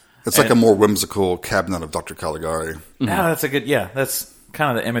 Yeah. It's like a more whimsical cabinet of Dr. Caligari. That's a good... Yeah, that's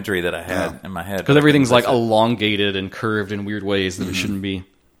kind of the imagery that I had in my head. Because everything's like elongated and curved in weird ways that it shouldn't be.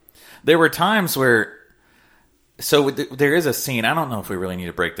 There were times where... So there is a scene... I don't know if we really need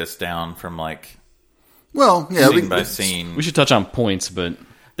to break this down from like... Well, yeah, scene by scene. We should touch on points, but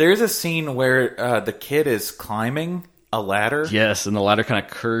there is a scene where the kid is climbing a ladder. Yes, and the ladder kind of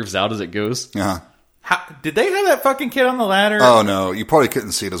curves out as it goes. Yeah. Did they have that fucking kid on the ladder? Oh no, you probably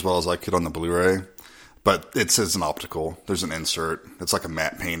couldn't see it as well as I could on the Blu-ray. But it says an optical. There's an insert. It's like a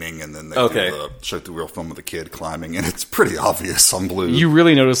matte painting, and then they show the real film of the kid climbing, and it's pretty obvious on blue. You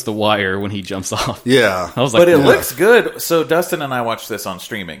really notice the wire when he jumps off. Yeah, I was like, but it looks good. So Dustin and I watched this on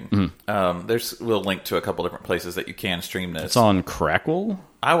streaming. We'll link to a couple different places that you can stream this. It's on Crackle.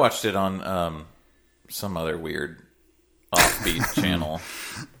 I watched it on some other weird offbeat channel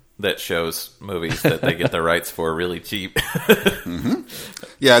that shows movies that they get the rights for really cheap.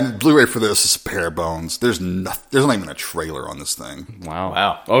 Yeah, and Blu-ray for this is bare bones. There's not even a trailer on this thing.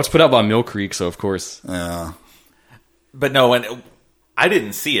 Wow. Oh, it's put out by Mill Creek, so of course. Yeah. But no, I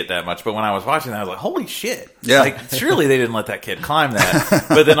didn't see it that much, but when I was watching that, I was like, holy shit. Yeah. Like, surely they didn't let that kid climb that.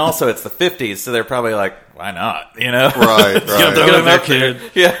 But then also it's the 50s, so they're probably like, why not? You know? Right. Get him up there.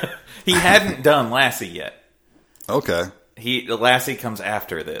 Yeah. He hadn't done Lassie yet. Okay. Lassie comes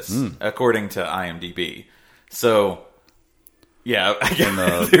after this, according to IMDb. So, yeah. And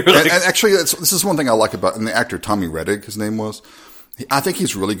actually, this is one thing I like about, and the actor Tommy Rettig, his name was, I think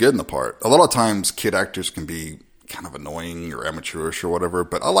he's really good in the part. A lot of times, kid actors can be kind of annoying or amateurish or whatever,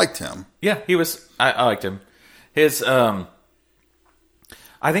 but I liked him. Yeah, he was. I liked him. His, I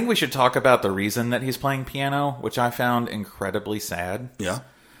think we should talk about the reason that he's playing piano, which I found incredibly sad. Yeah.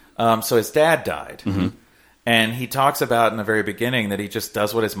 So his dad died. And he talks about in the very beginning that he just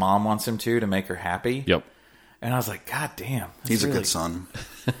does what his mom wants him to make her happy. Yep. And I was like, God damn. He's a good son.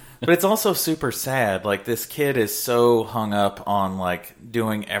 But it's also super sad. Like, this kid is so hung up on, like,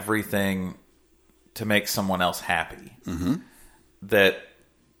 doing everything to make someone else happy that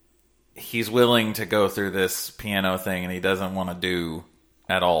he's willing to go through this piano thing and he doesn't want to do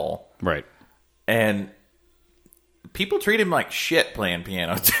at all. Right. And people treat him like shit playing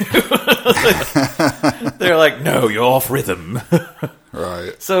piano too. They're like, no, you're off rhythm.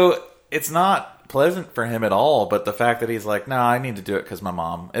 Right. So it's not pleasant for him at all, but the fact that he's like, no, I need to do it because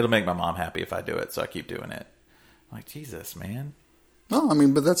it'll make my mom happy if I do it, so I keep doing it. I'm like, Jesus, man. No, I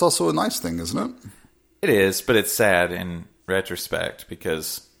mean, but that's also a nice thing, isn't it? It is, but it's sad in retrospect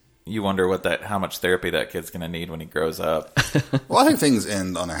because you wonder how much therapy that kid's going to need when he grows up. Well, I think things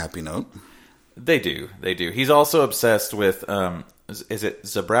end on a happy note. They do. He's also obsessed with, is it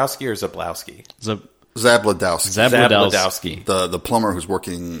Zabrowski or Zablowski? Zabladowski. Zabladowski. The plumber who's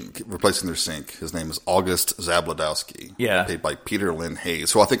replacing their sink. His name is August Zabladowski. Yeah. Played by Peter Lynn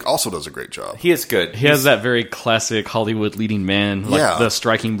Hayes, who I think also does a great job. He is good. He has that very classic Hollywood leading man, like Yeah. the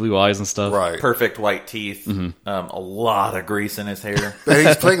striking blue eyes and stuff. Right. Perfect white teeth. A lot of grease in his hair. And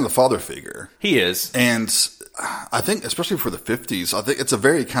he's playing the father figure. He is. And I think, especially for the 50s, I think it's a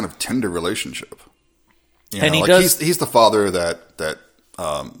very kind of tender relationship. You And know, he like does- he's the father that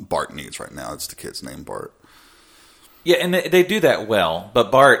Bart needs right now. It's the kid's name, Bart. Yeah, and they do that well,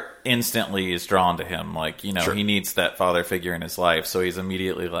 but Bart instantly is drawn to him. Like, you know, Sure. he needs that father figure in his life, so he's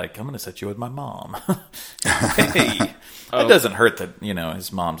immediately like, I'm going to set you with my mom. Hey. That doesn't hurt that, you know,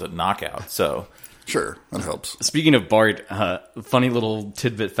 his mom's a knockout, so... Sure, that helps. Speaking of Bart, funny little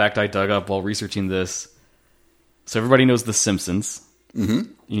tidbit fact I dug up while researching this. So everybody knows The Simpsons.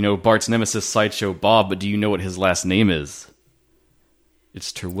 Mm-hmm. You know Bart's nemesis, Sideshow Bob, but do you know what his last name is?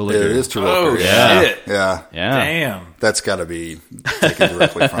 It's Terwilliger. It is Terwilliger. Oh, Yeah. shit. Yeah. Yeah. Damn. That's got to be taken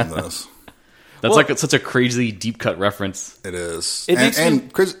directly from this. That's like such a crazy deep cut reference. It is. It makes me-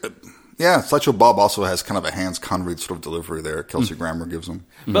 crazy, yeah, Sideshow Bob also has kind of a Hans Conried sort of delivery there. Kelsey Grammer gives him.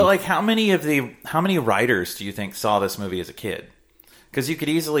 But, like, how many writers do you think saw this movie as a kid? Because you could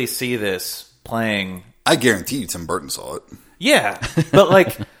easily see this playing... I guarantee you Tim Burton saw it Yeah, but,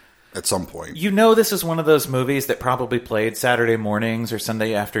 like... at some point. You know, this is one of those movies that probably played Saturday mornings or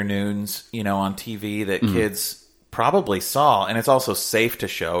Sunday afternoons, you know, on TV that kids probably saw. And it's also safe to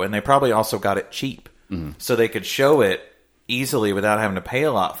show. And they probably also got it cheap. So they could show it easily without having to pay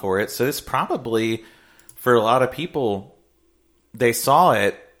a lot for it. So this probably, for a lot of people, they saw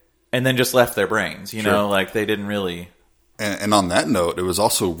it and then just left their brains. You know, like they didn't really... And on that note, it was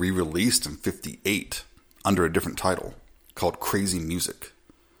also re-released in '58 under a different title called Crazy Music.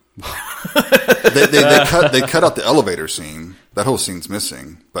 they cut out the elevator scene. That whole scene's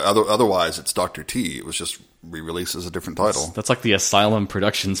missing. But otherwise, it's Dr. T. It was just re-released as a different title. That's like the Asylum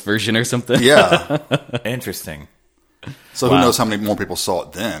Productions version or something. Yeah. Interesting. So who knows how many more people saw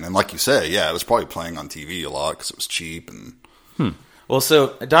it then? And like you say, yeah, it was probably playing on TV a lot because it was cheap. And Well,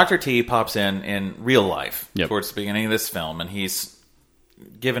 so Dr. T pops in real life Yep. towards the beginning of this film, and he's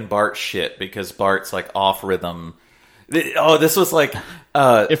giving Bart shit because Bart's like off rhythm. Oh, this was like...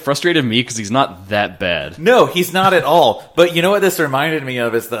 It frustrated me because he's not that bad. No, he's not at all. But you know what this reminded me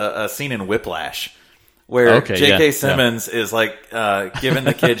of is the scene in Whiplash where Okay, J.K. yeah, Simmons is like giving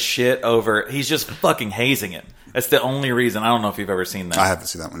the kid shit over... He's just fucking hazing him. That's the only reason. I don't know if you've ever seen that. I haven't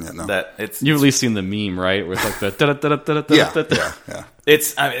seen that one yet, no. That it's You've at least seen the meme, right? Where it's like the da-da-da-da-da-da-da-da. Yeah.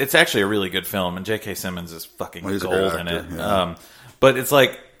 It's actually a really good film, and J.K. Simmons is fucking Well, he's a gold great in actor, it. yeah. But it's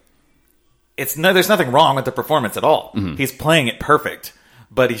like there's nothing wrong with the performance at all. He's playing it perfect,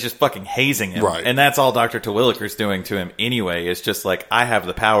 but he's just fucking hazing him, Right. and that's all Dr. Terwilliger's doing to him anyway. It's just like, I have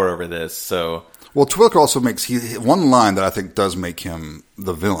the power over this, so Well, Terwilliger also makes one line that I think does make him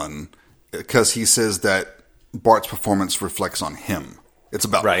the villain, because he says that Bart's performance reflects on him. It's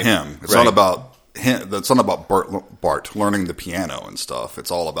about Right. him. It's Right. not about him. It's not about Bart learning the piano and stuff. It's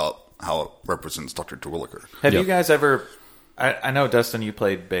all about how it represents Dr. Terwilliger. Have Yep. you guys ever? I know, Dustin, you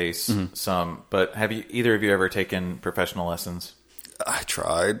played bass some, but have you either of you ever taken professional lessons? I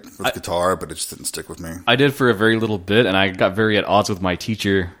tried with guitar, but it just didn't stick with me. I did for a very little bit, and I got very at odds with my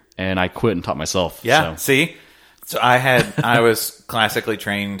teacher, and I quit and taught myself. Yeah. So. See, so I was classically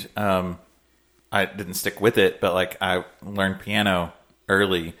trained. I didn't stick with it, but like I learned piano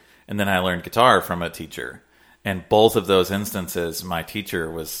early, and then I learned guitar from a teacher. And both of those instances, my teacher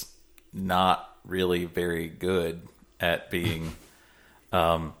was not really very good at being.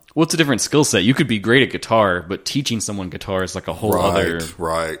 Well, it's a different skill set. You could be great at guitar, but teaching someone guitar is like a whole other...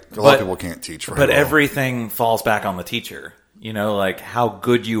 Right. A lot of people can't teach very But well. everything falls back on the teacher. You know, like how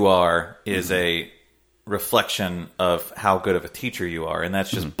good you are is a reflection of how good of a teacher you are, and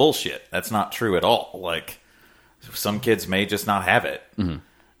that's just bullshit. That's not true at all. Like some kids may just not have it,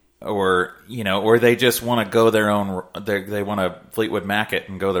 or you know, or they just want to go their own. They want to Fleetwood Mac it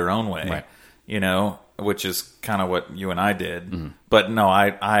and go their own way. Right. You know, which is kind of what you and I did. But no,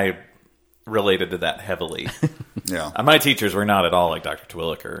 I related to that heavily. Yeah. My teachers were not at all like Dr.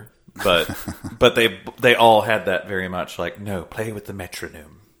 Terwilliger, but they all had that very much like, no, play with the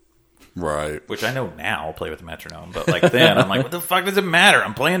metronome. Right. Which I know now, play with the metronome, but like then I'm like, what the fuck does it matter?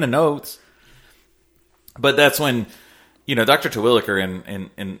 I'm playing the notes. But that's when, you know, Dr. Terwilliger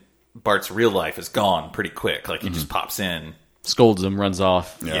in Bart's real life is gone pretty quick. Like he just pops in. Scolds him, runs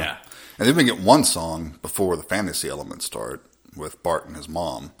off. Yeah. And then we get one song before the fantasy elements start with Bart and his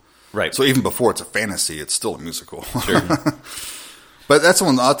mom. Right. So even before it's a fantasy, it's still a musical. Sure. But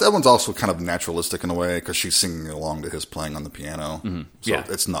that one's also kind of naturalistic in a way because she's singing along to his playing on the piano. So Yeah.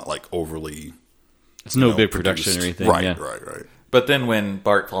 it's not like overly It's no big production or anything. Right, yeah. right. But then when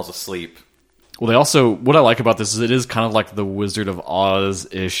Bart falls asleep, Well, they also, what I like about this is it is kind of like the Wizard of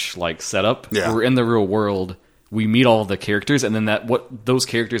Oz-ish like setup. Yeah. We're in the real world. We meet all of the characters, and then what those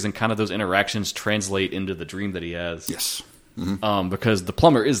characters and kind of those interactions translate into the dream that he has. Yes. Because the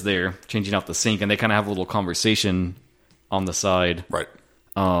plumber is there changing out the sink, and they kind of have a little conversation on the side. Right.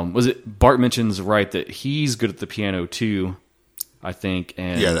 Was it Bart mentions right that he's good at the piano too, I think,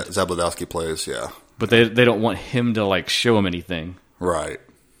 and Yeah, that Zabludowski plays, yeah. but they don't want him to like show him anything. Right.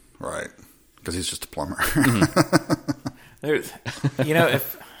 Because he's just a plumber. there's,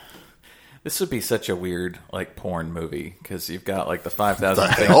 if this would be such a weird like porn movie because you've got like the 5,000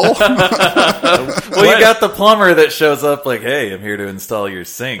 The things. hell? Well, you got the plumber that shows up like, "Hey, I'm here to install your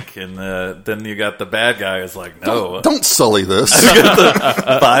sink," and then you got the bad guy who's like, "No, Don't sully this.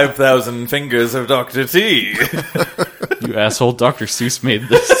 5,000 fingers of Dr. T." You asshole! Dr. Seuss made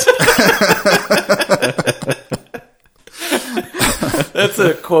this. That's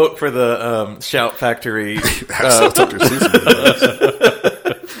a quote for the Shout Factory. Asshole Dr.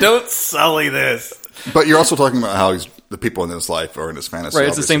 Seuss. Don't sully this. But you're also talking about how the people in his life are in his fantasy. Right,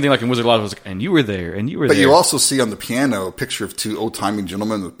 it's the obviously. same thing like in Wizard of Oz. It was like, and you were there, and you were But there. you also see on the piano a picture of two old-timey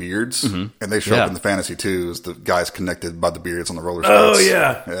gentlemen with beards, and they show Yeah. up in the fantasy too as the guys connected by the beards on the roller Oh, skates.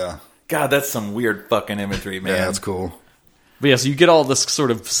 yeah. Yeah. God, that's some weird fucking imagery, man. Yeah, that's cool. But yeah, so you get all this sort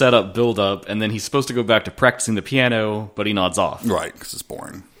of setup, build up, and then he's supposed to go back to practicing the piano, but he nods off. Right, because it's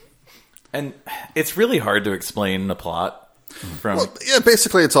boring. And it's really hard to explain the plot from. Well, yeah,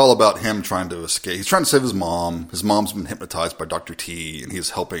 basically it's all about him trying to escape. He's trying to save his mom. His mom's been hypnotized by Dr. T, and he's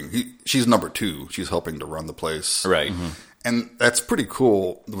helping. She's number 2. She's helping to run the place. Right. And that's pretty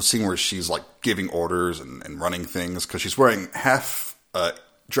cool, the scene where she's like giving orders and running things, because she's wearing half a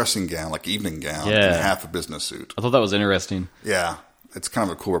dressing gown, like evening gown, Yeah. and half a business suit. I thought that was interesting. Yeah, it's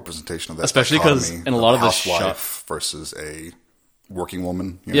kind of a cool representation of that. Especially 'cause dichotomy in a lot of the housewife versus a working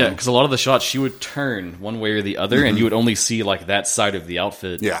woman. You Yeah, know? because a lot of the shots, she would turn one way or the other, and you would only see like that side of the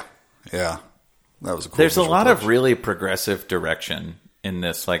outfit. yeah, that was a cool. There's a visual lot touch. of really progressive direction in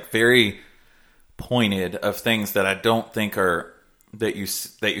this, like very pointed of things that I don't think are that you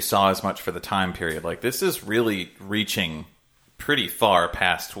saw as much for the time period. Like this is really reaching pretty far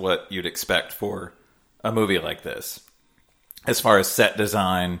past what you'd expect for a movie like this, as far as set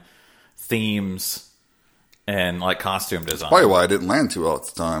design, themes, and like costume design. Probably why it didn't land too well at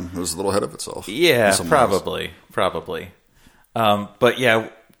the time. It was a little ahead of itself. Yeah, in some ways. probably. But yeah,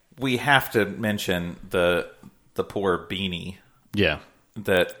 we have to mention the poor beanie Yeah.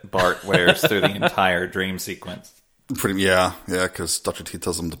 that Bart wears through the entire dream sequence. Yeah, because Dr. T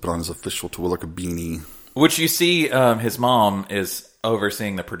tells him to put on his official Terwilliger beanie. Which you see, his mom is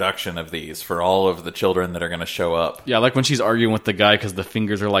overseeing the production of these for all of the children that are going to show up. Yeah, like when she's arguing with the guy because the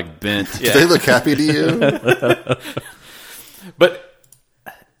fingers are like bent. Do they look happy to you? But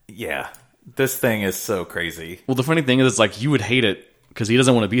yeah, this thing is so crazy. Well, the funny thing is, it's like you would hate it because he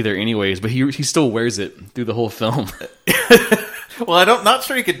doesn't want to be there anyways, but he still wears it through the whole film. Well, not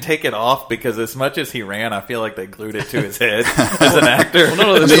sure he could take it off because as much as he ran, I feel like they glued it to his head as an actor. I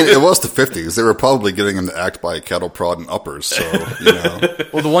mean, it was the 50s. They were probably getting him to act by cattle prod and uppers, so, you know.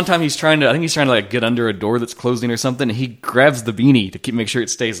 Well, the one time I think he's trying to like get under a door that's closing or something, and he grabs the beanie to make sure it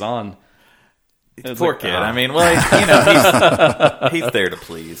stays on. It's Poor like, kid. ah. I mean, well, he's there to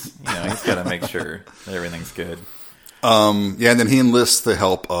please. He's got to make sure that everything's good. Yeah, and then he enlists the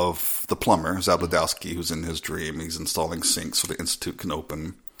help of the plumber, Zabludowski, who's in his dream. He's installing sinks so the institute can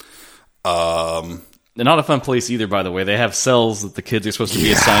open. They're not a fun place either, by the way. They have cells that the kids are supposed to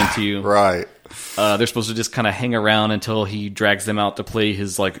be assigned to. Right. They're supposed to just kind of hang around until he drags them out to play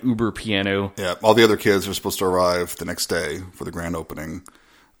his like Uber piano. Yeah, all the other kids are supposed to arrive the next day for the grand opening.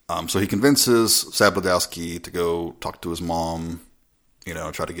 So he convinces Zabludowski to go talk to his mom,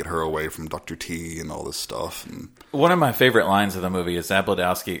 try to get her away from Dr. T and all this stuff. And One of my favorite lines of the movie is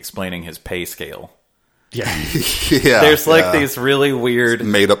Zabludowski explaining his pay scale. Yeah. yeah, There's these really weird,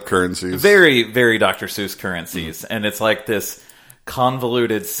 made-up currencies. very, very Dr. Seuss currencies. And it's like this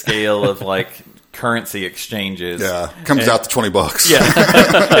convoluted scale of like currency exchanges. Yeah, comes out to $20.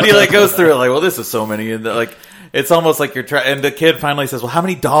 Yeah. And he like goes through it like, well, this is so many. And like, it's almost like you're trying, and the kid finally says, well, how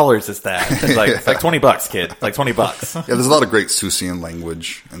many dollars is that? It's like, it's like $20, kid. Like $20. Yeah, there's a lot of great Seussian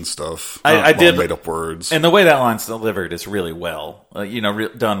language and stuff. I did made up words. And the way that line's delivered is really well,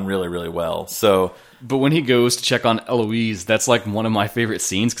 done really, really well. So, But when he goes to check on Eloise, that's like one of my favorite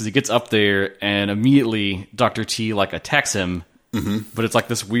scenes because he gets up there and immediately Dr. T like attacks him. Mm-hmm. But it's like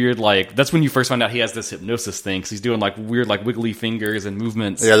this weird that's when you first find out he has this hypnosis thing because he's doing like weird like wiggly fingers and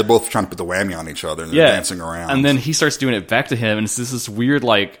movements. Yeah, they're both trying to put the whammy on each other and they're dancing around. And then he starts doing it back to him and it's this weird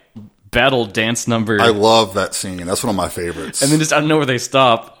like battle dance number. I love that scene. That's one of my favorites. And then just out of nowhere they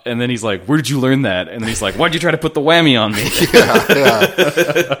stop, and then he's like, "Where did you learn that?" And then he's like, "Why'd you try to put the whammy on me?"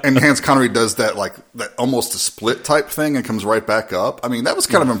 yeah. And Hans Connery does that like that almost a split type thing and comes right back up. I mean, that was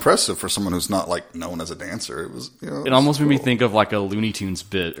kind of impressive for someone who's not like known as a dancer. It was, It almost made me think of like a Looney Tunes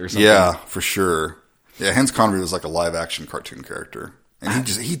bit or something. Yeah, for sure. Yeah, Hans Connery was like a live action cartoon character, and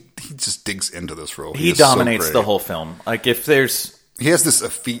he just digs into this role. He is so dominates great. the whole film. Like if there's He has this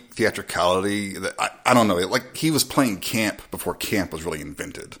effete theatricality that I don't know. Like he was playing camp before camp was really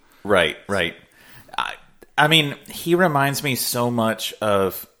invented. right. I mean, he reminds me so much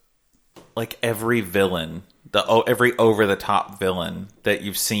of like every villain, every over the top villain that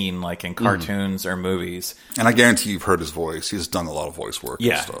you've seen like in cartoons or movies. And I guarantee you've heard his voice. He's done a lot of voice work.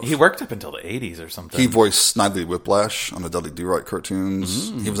 Yeah, and stuff. he worked up until the 80s or something. He voiced Snidely Whiplash on the Dudley Do-Right cartoons.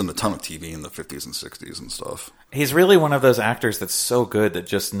 He was in a ton of TV in the 50s and 60s and stuff. He's really one of those actors that's so good that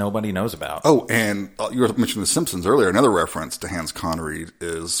just nobody knows about. Oh, and you were mentioning The Simpsons earlier. Another reference to Hans Connery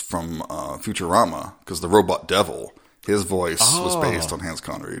is from Futurama, because the robot devil, his voice was based on Hans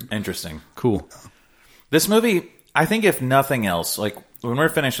Connery. Interesting. Cool. This movie, I think if nothing else, like when we're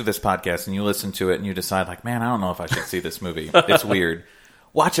finished with this podcast and you listen to it and you decide like, man, I don't know if I should see this movie. It's weird.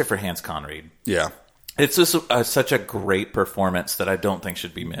 Watch it for Hans Connery. Yeah. It's just such a great performance that I don't think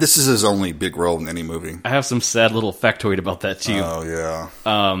should be missed. This is his only big role in any movie. I have some sad little factoid about that too. Oh,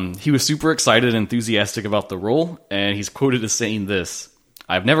 yeah. He was super excited and enthusiastic about the role, and he's quoted as saying this: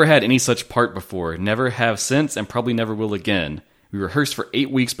 "I've never had any such part before, never have since, and probably never will again. We rehearsed for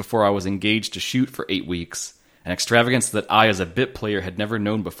 8 weeks before I was engaged to shoot for 8 weeks, an extravagance that I, as a bit player, had never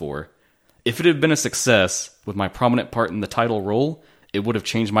known before. If it had been a success, with my prominent part in the title role, it would have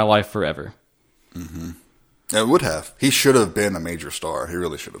changed my life forever." Mm-hmm. It would have. He should have been a major star. He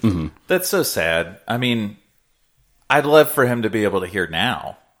really should have been. Mm-hmm. That's so sad. I mean, I'd love for him to be able to hear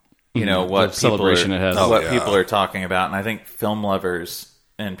now, you know, what The celebration people it has. are, what Oh, yeah. people are talking about. And I think film lovers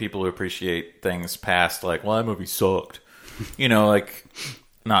and people who appreciate things past, like, well, that movie sucked. You know, like,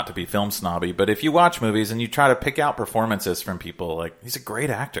 not to be film snobby, but if you watch movies and you try to pick out performances from people, like, he's a great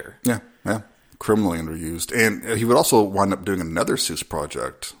actor. Yeah, yeah. Criminally underused. And he would also wind up doing another Seuss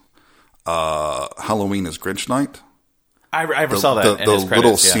project. Halloween is Grinch Night. I saw that in the his credits,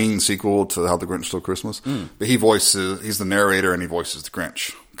 little yeah. scene sequel to How the Grinch Stole Christmas. But he's the narrator and he voices the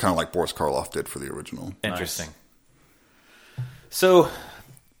Grinch, kind of like Boris Karloff did for the original. Interesting. So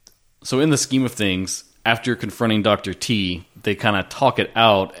in the scheme of things, after confronting Dr. T, they kind of talk it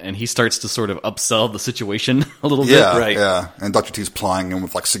out, and he starts to sort of upsell the situation a little Yeah, bit. right. yeah. And Dr. T's plying him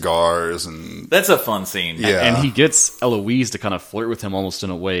with like cigars and that's a fun scene. yeah. And he gets Eloise to kind of flirt with him almost in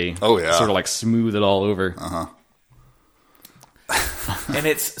a way. Oh, yeah. Sort of like smooth it all over. And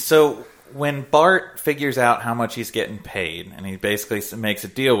it's so when Bart figures out how much he's getting paid, and he basically makes a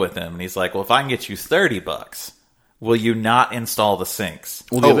deal with him, and he's like, "Well, if I can get you $30, will you not install the sinks?"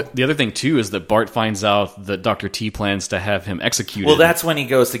 Well, the other thing, too, is that Bart finds out that Dr. T plans to have him executed. Well, that's when he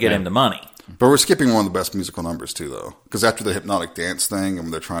goes to get him the money. But we're skipping one of the best musical numbers too, though, because after the hypnotic dance thing, and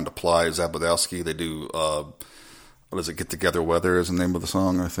when they're trying to ply Zabudowski, they do what is it? Get Together Weather is the name of the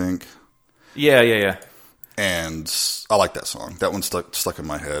song, I think. Yeah. And I like that song. That one stuck in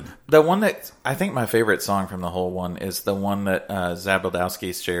my head. The one that I think my favorite song from the whole one is the one that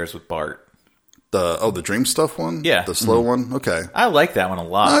Zabudowski shares with Bart. The Dream Stuff one? Yeah. The slow one? Okay. I like that one a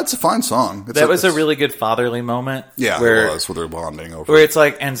lot. It's a fine song. That was a really good fatherly moment. Yeah, where, it was, where they're bonding over. Where it's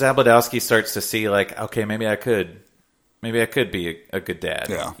like, and Zabudowski starts to see like, okay, maybe I could be a good dad.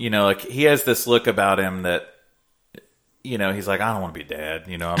 Yeah. You know, like he has this look about him that, you know, he's like, I don't want to be dad.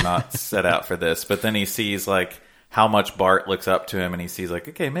 You know, I'm not set out for this. But then he sees like how much Bart looks up to him, and he sees like,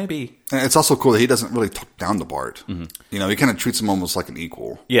 okay, maybe. And it's also cool that he doesn't really talk down to Bart. You know, he kind of treats him almost like an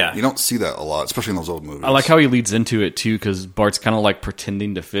equal. Yeah. You don't see that a lot, especially in those old movies. I like how he leads into it, too, because Bart's kind of like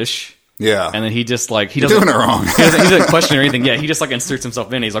pretending to fish. Yeah. And then he just like, You're doing it wrong. he doesn't question or anything. Yeah, he just like inserts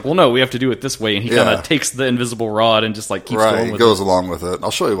himself in. He's like, well, no, we have to do it this way. And he kind Yeah. of takes the invisible rod and just like keeps Right, going he with goes it. along with it.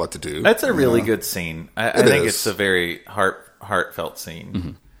 I'll show you what to do. That's a really Yeah. good scene. I It think is. it's a very heartfelt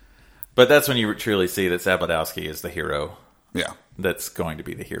scene. But that's when you truly see that Zabudowski is the hero. Yeah. That's going to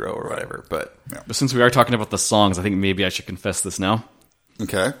be the hero or whatever. But But since we are talking about the songs, I think maybe I should confess this now.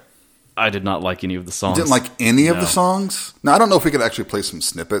 Okay. I did not like any of the songs. Didn't like any of No. the songs? Now, I don't know if we could actually play some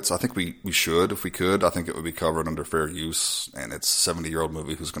snippets. I think we should, if we could. I think it would be covered under fair use, and it's a 70-year-old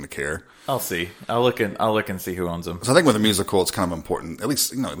movie. Who's going to care? I'll see. I'll look and see who owns them. So I think with a musical, it's kind of important, at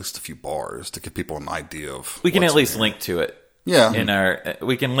least a few bars to give people an idea of. We can what's at least in there. link to it. Yeah.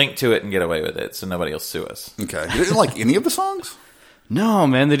 We can link to it and get away with it, so nobody will sue us. Okay. You didn't like any of the songs? No,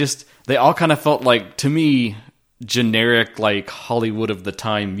 man, they all kind of felt like, to me, generic, like Hollywood of the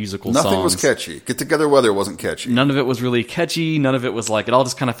time musical songs. Nothing was catchy. Get Together Weather wasn't catchy. None of it was really catchy. None of it was like, it all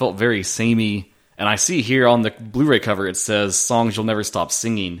just kind of felt very samey. And I see here on the Blu-ray cover, it says, songs you'll never stop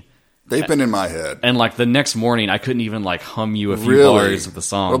singing. They've been in my head. And like the next morning, I couldn't even like hum you a few Really? bars of the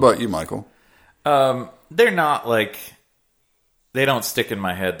song. What about you, Michael? They're not like, they don't stick in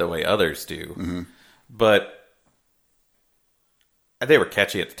my head the way others do, but they were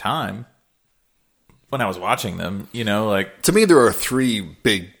catchy at the time when I was watching them, you know, like. To me, there are three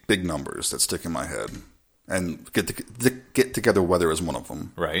big numbers that stick in my head. And Get Together Weather is one of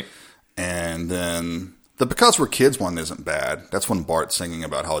them. Right. And then the Because We're Kids one isn't bad. That's when Bart's singing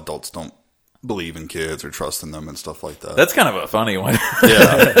about how adults don't believe in kids or trust in them and stuff like that. That's kind of a funny one.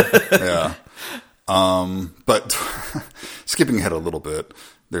 Yeah. But skipping ahead a little bit,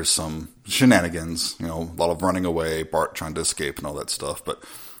 there's some shenanigans, you know, a lot of running away, Bart trying to escape and all that stuff. But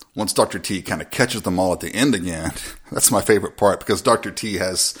once Dr. T kind of catches them all at the end again, that's my favorite part because Dr. T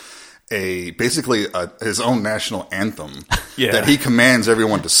has basically his own national anthem that he commands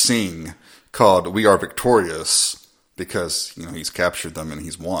everyone to sing called We Are Victorious because, you know, he's captured them and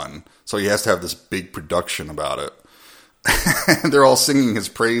he's won. So he has to have this big production about it. And they're all singing his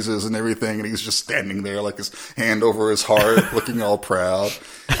praises and everything, and he's just standing there like his hand over his heart, looking all proud.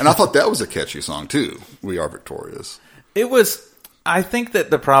 And I thought that was a catchy song, too, We Are Victorious. It was, I think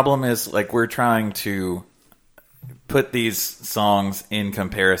that the problem is, like, we're trying to put these songs in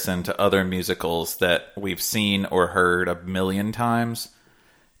comparison to other musicals that we've seen or heard a million times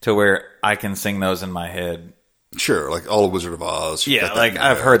to where I can sing those in my head. Sure, like all of Wizard of Oz. Yeah, like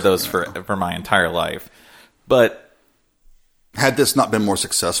I've heard those for my entire life. But had this not been more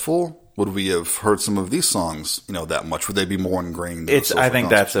successful, would we have heard some of these songs, you know, that much? Would they be more ingrained? I think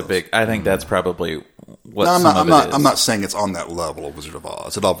that's that's probably what I'm not saying it's on that level of Wizard of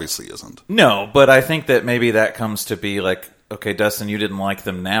Oz. It obviously isn't. No, but I think that maybe that comes to be like, okay, Dustin, you didn't like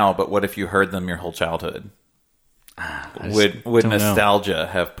them now, but what if you heard them your whole childhood? Would nostalgia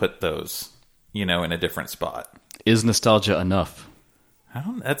have put those, you know, in a different spot? Is nostalgia enough?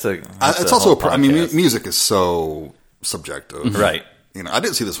 It's also music is so subjective, right? You know, I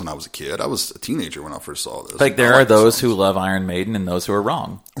didn't see this when I was a kid. I was a teenager when I first saw this. Like there are those who love Iron Maiden and those who are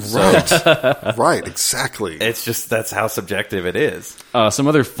wrong. Right, right, exactly. It's just that's how subjective it is. Some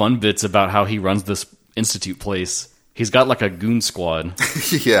other fun bits about how he runs this institute place. He's got like a goon squad.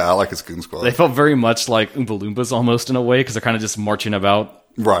 Yeah, I like his goon squad. They felt very much like Oompa Loompas almost in a way because they're kind of just marching about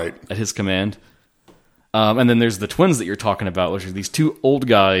right at his command. And then there's the twins that you're talking about, which are these two old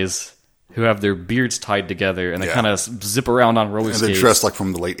guys who have their beards tied together, and they kind of zip around on roller skates. And they're dressed like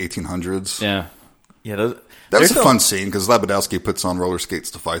from the late 1800s. Yeah. Yeah, that was a fun scene, because Labadowski puts on roller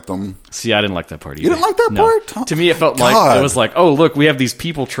skates to fight them. See, I didn't like that part either. You didn't like that part? To me, it felt like, it was like, oh, look, we have these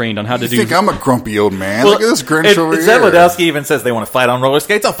people trained on how to do... You think I'm a grumpy old man? Look at this Grinch over here. Labadowski even says they want to fight on roller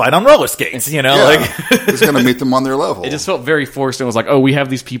skates. I'll fight on roller skates, you know? Yeah. Like he's going to meet them on their level. It just felt very forced, and it was like, oh, we have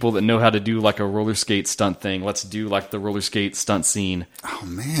these people that know how to do like a roller skate stunt thing. Let's do like the roller skate stunt scene. Oh,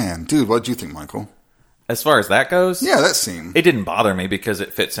 man. Dude, what did you think, Michael? As far as that goes... Yeah, that scene. It didn't bother me because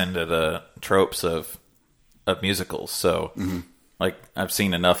it fits into the tropes of musicals, so like I've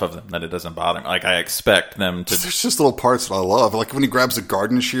seen enough of them that it doesn't bother me. Like I expect them to. There's just little parts that I love, like when he grabs the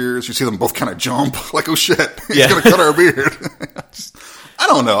garden shears, you see them both kind of jump, like oh shit, he's gonna cut our beard. I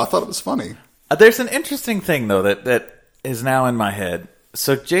don't know. I thought it was funny. There's an interesting thing though that is now in my head.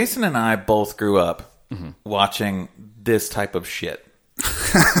 So Jason and I both grew up watching this type of shit.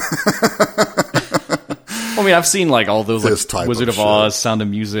 I mean, I've seen like all those like Wizard of Oz, Sound of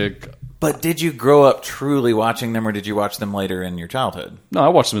Music. But did you grow up truly watching them, or did you watch them later in your childhood? No, I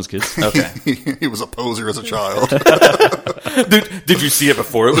watched them as kids. Okay. He was a poser as a child. Did you see it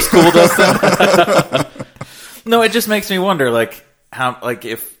before it was cool, Dustin? No, it just makes me wonder, like how, like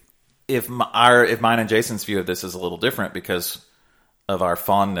if mine and Jason's view of this is a little different because of our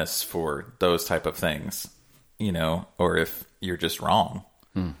fondness for those type of things, you know, or if you're just wrong.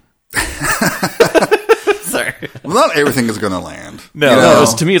 Sorry. Well, not everything is going to land. No.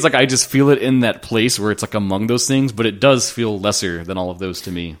 To me, it's like I just feel it in that place where it's like among those things, but it does feel lesser than all of those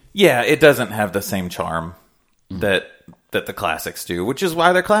to me. Yeah, it doesn't have the same charm that the classics do, which is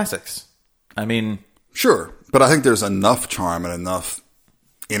why they're classics. I mean... Sure, but I think there's enough charm and enough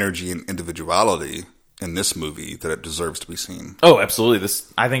energy and individuality in this movie that it deserves to be seen. Oh, absolutely.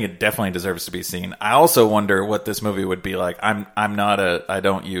 I think it definitely deserves to be seen. I also wonder what this movie would be like. I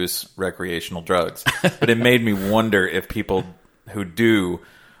don't use recreational drugs, but it made me wonder if people who do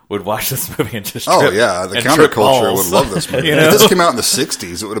would watch this movie and just trip, yeah, the counterculture would love this movie. You know? If this came out in the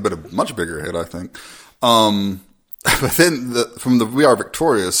 60s, it would have been a much bigger hit, I think. But then from the We Are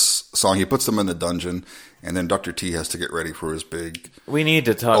Victorious song, he puts them in the dungeon, and then Dr. T has to get ready for his big. We need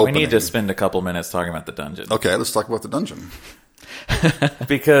to talk. We need to Opening. spend a couple minutes talking about the dungeon. Okay, let's talk about the dungeon.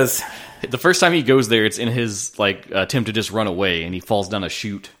 Because The first time he goes there, it's in his attempt to just run away, and he falls down a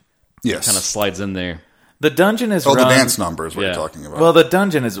chute, Yes. kind of slides in there. the dungeon is the run. dance number is what Yeah. you're talking about. Well, the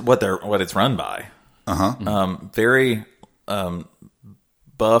dungeon is what it's run by. Very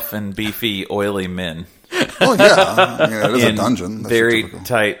buff and beefy, oily men Oh yeah, I mean, it is a in dungeon. That's very typical.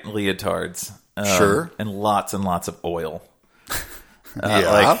 tight leatards. Sure. And lots of oil.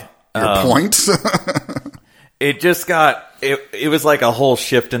 Yeah. Your point. It just got it was like a whole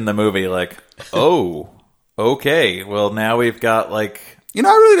shift in the movie. Like, oh, okay, well now we've got like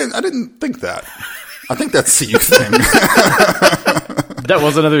I didn't think that. I think that's the youth thing. That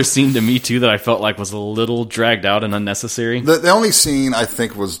was another scene to me, too, that I felt like was a little dragged out and unnecessary. The only scene I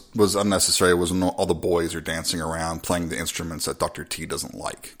think was unnecessary was when all the boys are dancing around playing the instruments that Dr. T doesn't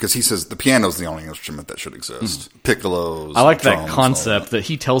like. Because he says the piano's the only instrument that should exist. Piccolos. I like drums, that all concept that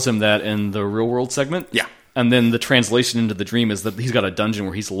he tells him that in the real world segment. Yeah. And then the translation into the dream is that he's got a dungeon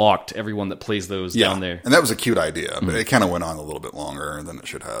where he's locked everyone that plays those down there. And that was a cute idea, but it kind of went on a little bit longer than it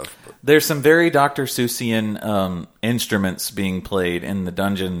should have. But. there's some very Dr. Seussian instruments being played in the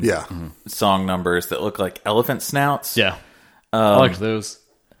dungeon. Yeah. Song numbers that look like elephant snouts. Yeah. I liked those.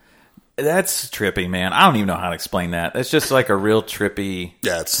 That's trippy, man. I don't even know how to explain that. That's just like a real trippy.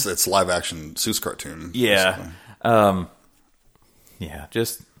 Yeah, it's live action Seuss cartoon. Yeah. Yeah.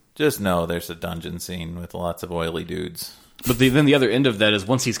 Just know there's a dungeon scene with lots of oily dudes. But then the other end of that is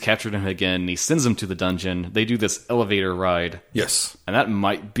once he's captured him again, he sends him to the dungeon. They do this elevator ride. Yes. And that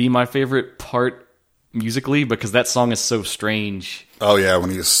might be my favorite part musically because that song is so strange. Oh yeah, when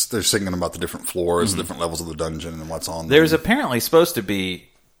they're singing about the different floors, the different levels of the dungeon, and what's on. There's them. apparently supposed to be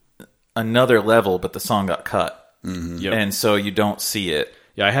another level, but the song got cut. Yep. And so you don't see it.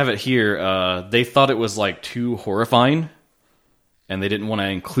 Yeah, I have it here. They thought it was too horrifying, and they didn't want to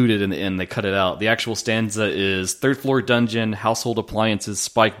include it in the end. They cut it out. The actual stanza is third floor dungeon, household appliances,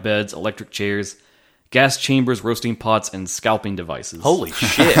 spike beds, electric chairs, gas chambers, roasting pots, and scalping devices. Holy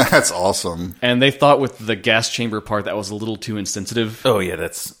shit. That's awesome. And they thought with the gas chamber part that was a little too insensitive. Oh, yeah,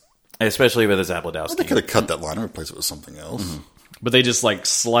 that's... Especially with his They Zabludowski. could have cut that line and replaced it with something else. But they just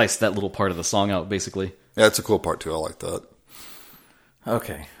sliced that little part of the song out, basically. Yeah, it's a cool part too. I like that.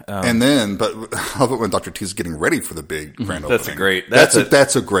 Okay. And then, but I love it when Dr. T's getting ready for the big grand That's opening. a great-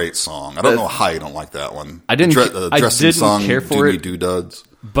 That's a great song. I don't know how you don't like that one. I didn't- The I dressing didn't song, care for Do Me it. Do Duds.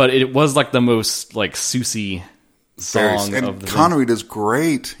 But it was the most Susie song And of the Connery is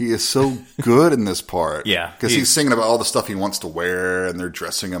great. He is so good in this part. Yeah, because he's singing about all the stuff he wants to wear, and they're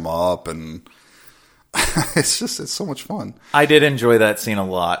dressing him up, and it's so much fun. I did enjoy that scene a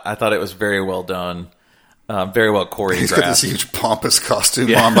lot. I thought it was very well done. Very well choreographed. He's got this huge pompous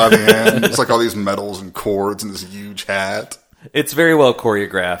costume on by the end. It's like all these medals and cords and this huge hat. It's very well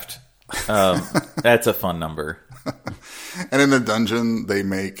choreographed. That's a fun number. And in the dungeon, they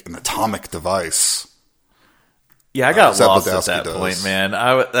make an atomic device. Yeah, I got lost at Zabludowski that does. point, man.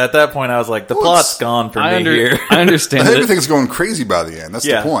 At that point, I was like, the plot's gone for me here. I understand that Everything's going crazy by the end. That's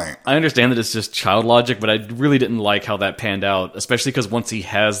Yeah. the point. I understand that it's just child logic, but I really didn't like how that panned out, especially because once he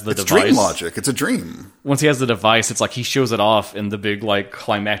has the It's device, dream logic. It's a dream. once he has the device, it's he shows it off in the big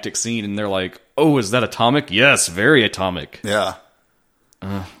climactic scene, and they're like, "Oh, is that atomic? Yes, very atomic." Yeah.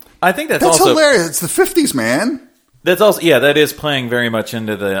 I think that's That's also hilarious. It's the 50s, man. that is playing very much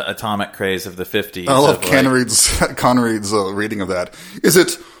into the atomic craze of the 50s. I love of, like- Connery's reading of that. Is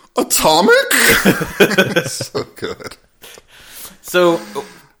it atomic? It's so good. So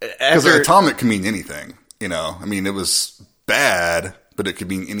Because after atomic can mean anything. I mean, it was bad, but it could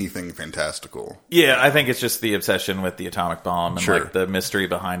mean anything fantastical. yeah, I think it's just the obsession with the atomic bomb and Sure. the mystery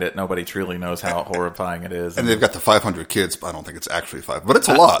behind it. Nobody truly knows how horrifying it is. And they've got the 500 kids, but I don't think it's actually 5. But it's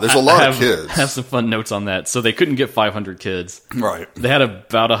a lot. There's a lot of kids. I have some fun notes on that. So they couldn't get 500 kids. Right. They had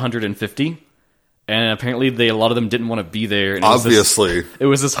about 150, and apparently a lot of them didn't want to be there. And Obviously. it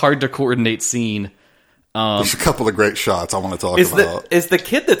was this hard to coordinate scene. There's a couple of great shots I want to talk is about. the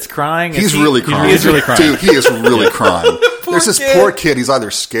kid that's crying? He's really crying. He's really crying. Dude, he is really crying. There's this kid. poor kid. He's either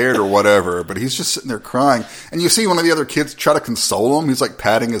scared or whatever, but he's just sitting there crying. And you see one of the other kids try to console him. He's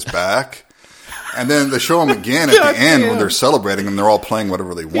patting his back. And then they show him again at the end when they're celebrating and they're all playing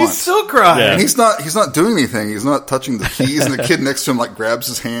whatever they want. He's still crying. Yeah. And he's not doing anything. He's not touching the keys. And the kid next to him grabs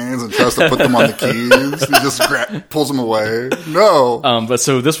his hands and tries to put them on the keys. And he just pulls them away. No. But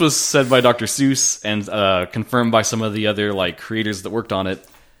so this was said by Dr. Seuss and confirmed by some of the other creators that worked on it.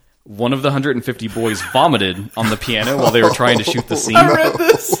 One of the 150 boys vomited on the piano while they were trying to shoot the scene. I read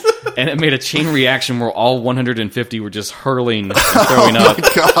this. And it made a chain reaction where all 150 were just hurling and throwing up.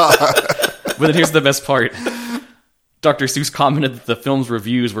 God. then here's the best part. Dr. Seuss commented that the film's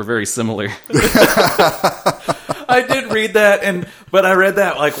reviews were very similar. I did read that, but I read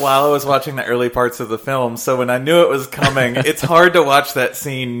that like while I was watching the early parts of the film. So when I knew it was coming, it's hard to watch that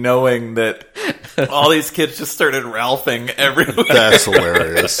scene knowing that all these kids just started ralphing everywhere. That's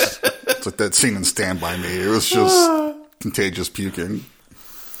hilarious. It's like that scene in Stand By Me. It was just contagious puking.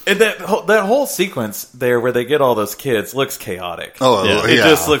 And that whole sequence there where they get all those kids looks chaotic. Oh, It yeah.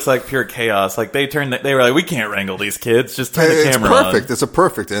 just looks like pure chaos. Like they were like, we can't wrangle these kids. Just turn the It's camera perfect. on. It's a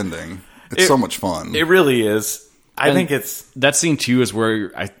perfect ending. It's so much fun. It really is. I think it's that scene too is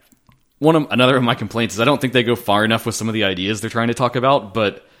where another of my complaints is I don't think they go far enough with some of the ideas they're trying to talk about,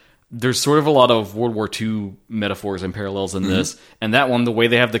 but there's sort of a lot of World War II metaphors and parallels in this. And that one, the way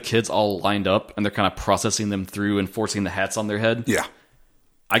they have the kids all lined up and they're kind of processing them through and forcing the hats on their head. Yeah.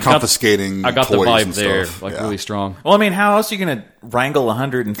 I Confiscating got the toys vibe and there, stuff. like Yeah. really strong. well, I mean, how else are you going to wrangle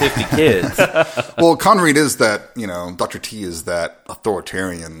 150 kids? Well, Connery is that, Dr. T is that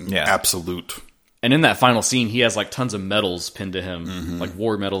authoritarian, absolute. And in that final scene, he has like tons of medals pinned to him, like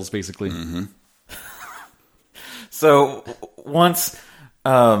war medals, basically. Mm-hmm. So once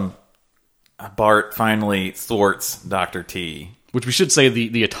Bart finally thwarts Dr. T. Which we should say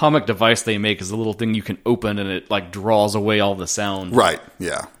the atomic device they make is a little thing you can open and it like draws away all the sound. Right,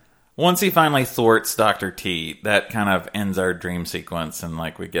 yeah. Once he finally thwarts Dr. T, that kind of ends our dream sequence and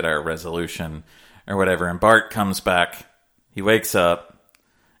like we get our resolution or whatever. And Bart comes back, he wakes up,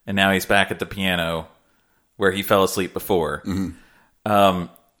 and now he's back at the piano where he fell asleep before.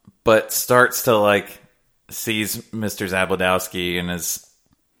 But starts to like sees Mr. Zabladowski and is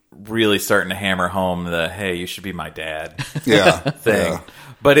really starting to hammer home the hey, you should be my dad Yeah. thing. Yeah.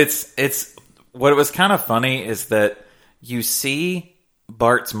 But it's what was kind of funny is that you see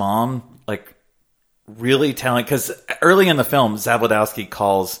Bart's mom like really telling, because early in the film Zabladowski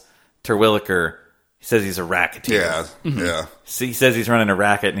calls Terwilliger, he says he's a racketeer. Yeah. Yeah. So he says he's running a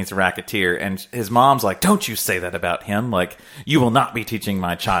racket and he's a racketeer, and his mom's like, don't you say that about him, like you will not be teaching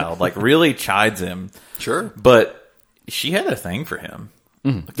my child, like really chides him. Sure. But she had a thing for him.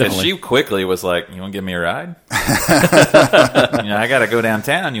 And definitely. she quickly was like, you want to give me a ride? I got to go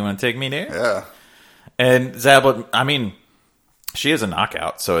downtown. You want to take me there? Yeah. And she is a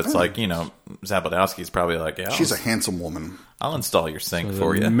knockout. So it's like, Zabladowski's probably like, yeah, She's a handsome woman. I'll install your sink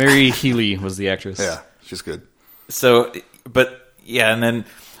for you. Mary Healy was the actress. Yeah. She's good. So, but when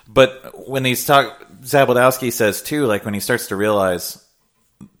Zabladowski says too, like when he starts to realize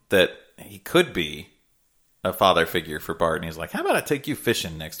that he could be a father figure for Bart, and he's like, how about I take you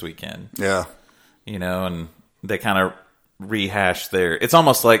fishing next weekend? Yeah. And they kind of rehash it's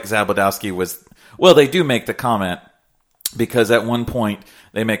almost like Zabladowski they do make the comment, because at one point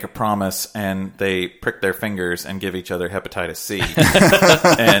they make a promise and they prick their fingers and give each other hepatitis C.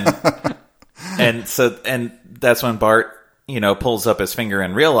 and that's when Bart, pulls up his finger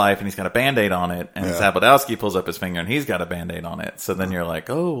in real life and he's got a Band-Aid on it, and Zabladowski pulls up his finger and he's got a Band-Aid on it. So then you're like,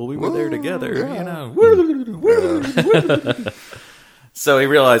 oh, well, we were there together, So he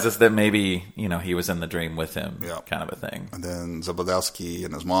realizes that maybe, he was in the dream with him, kind of a thing. And then Zabladowski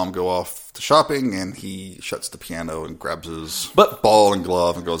and his mom go off to shopping, and he shuts the piano and grabs his ball and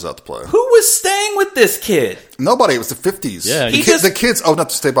glove and goes out to play. Who was staying with this kid? Nobody. It was the 50s. Yeah, the kids owed not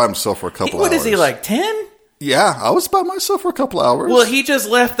to stay by himself for a couple hours. What is he, like 10? Yeah, I was by myself for a couple hours. Well, he just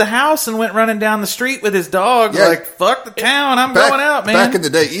left the house and went running down the street with his dog. Yeah. Like, fuck the town, I'm going out, man. Back in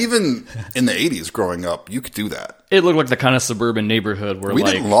the day, even in the 80s growing up, you could do that. It looked like the kind of suburban neighborhood where We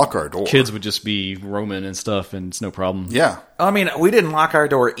didn't lock our door. kids would just be roaming and stuff, and it's no problem. Yeah. I mean, we didn't lock our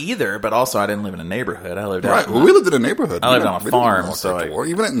door either, but also I didn't live in a neighborhood. I lived Right. out. Well, we lived in a neighborhood. I lived We on a didn't farm, lock so our door.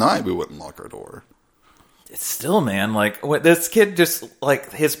 Even at night, we wouldn't lock our door. It's still, man, like, this kid just, like,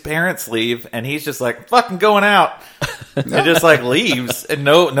 his parents leave, and he's just like, fucking going out. And just, like, leaves, and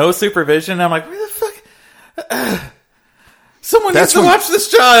no supervision. I'm like, where the fuck? Someone needs to watch this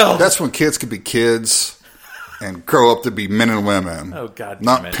child. That's when kids could be kids and grow up to be men and women. Oh, God damn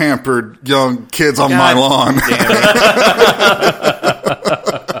Not it. pampered young kids on my lawn.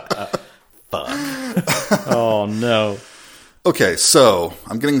 Oh, no. Okay, so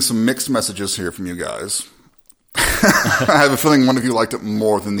I'm getting some mixed messages here from you guys. I have a feeling one of you liked it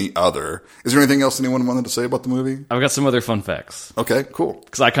more than the other. Is there anything else anyone wanted to say about the movie? I've got some other fun facts, Okay, cool.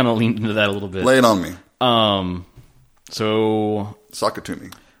 because I kind of leaned into that a little bit. Lay it on me. So Sock it to me.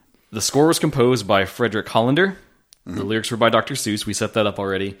 the score was composed by Frederick Hollander. The lyrics were by Dr. Seuss. We set that up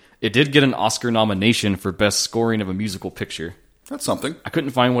already. It did get an Oscar nomination for Best Scoring of a Musical Picture. That's something. I couldn't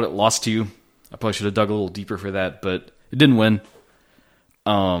find what it lost to. I probably should have dug a little deeper for that, but it didn't win.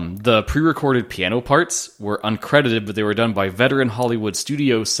 The pre-recorded piano parts were uncredited, but they were done by veteran Hollywood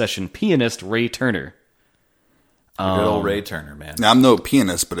studio session pianist Ray Turner. Good old Ray Turner, man. Now, I'm no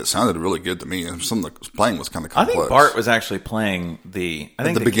pianist, but it sounded really good to me. And some of the playing was kind of I complex. think Bart was actually playing At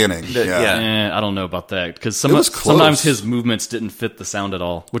the beginning, yeah. I don't know about that, because was close. sometimes his movements didn't fit the sound at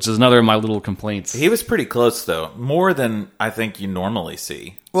all, which is another of my little complaints. He was pretty close, though. More than I think you normally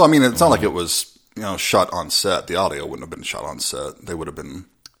see. Well, I mean, it's not like it was shot on set. The audio wouldn't have been shot on set. They would have been.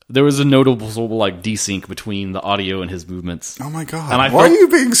 There was a notable like desync between the audio and his movements. Oh my god! And Why are you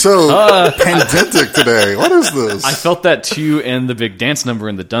being so pedantic today? What is this? I felt that too in the big dance number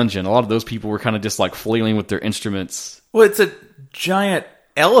in the dungeon. A lot of those people were kind of just like flailing with their instruments. Well, it's a giant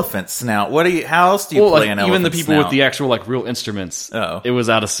elephant snout. How else do you play an elephant even the people snout? with the actual like real instruments, it was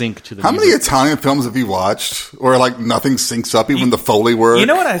out of sync to the How music. many Italian films have you watched where like nothing syncs up, even the Foley work? You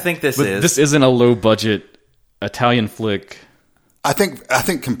know what I think this is? This isn't a low budget Italian flick. I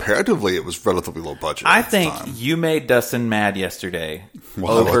think comparatively it was relatively low budget. I at the think time. you made Dustin mad yesterday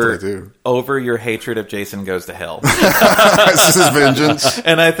Wow, what did I do? over your hatred of Jason Goes to Hell. This is his vengeance.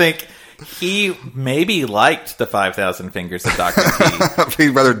 And I think he maybe liked the 5,000 Fingers of Dr. T. He'd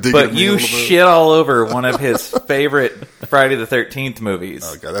rather dig But at me a you little bit. shit all over one of his favorite Friday the 13th movies.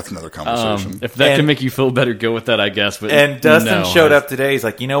 Oh god, that's another conversation. If that And- can make you feel better, go with that, I guess. But And Dustin no, showed up today. He's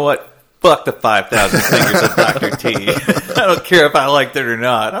like, you know what? Fuck the 5,000 Fingers of Dr. T. I don't care if I liked it or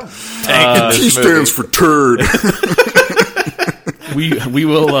not. I'm tanking T this stands movie. for turd. we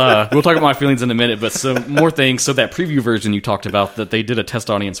will we'll talk about my feelings in a minute, but some more things. So that preview version you talked about that they did a test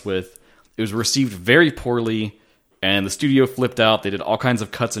audience with, it was received very poorly, and the studio flipped out. They did all kinds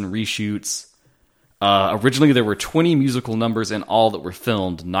of cuts and reshoots. Originally, there were 20 musical numbers in all that were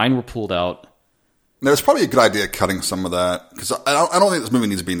filmed. 9 were pulled out. Now, it's probably a good idea cutting some of that because I don't think this movie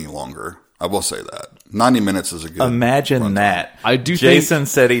needs to be any longer. I will say that 90 minutes is a good. Imagine runtime. that. I do think- Jason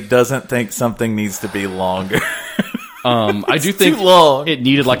said he doesn't think something needs to be longer. I do think too long. it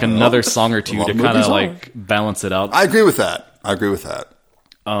needed like another song or two lot to of kind movies of are. like balance it out. I agree with that.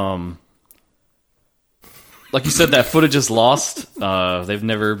 Like you said, that footage is lost. They've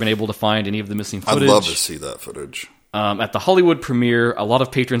never been able to find any of the missing I'd footage. love to see that footage. At the Hollywood premiere, a lot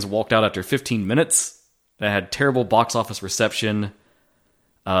of patrons walked out after 15 minutes. It had terrible box office reception.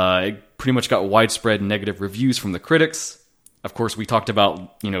 It pretty much got widespread negative reviews from the critics. Of course, we talked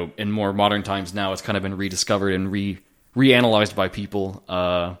about, in more modern times now, it's kind of been rediscovered and reanalyzed by people.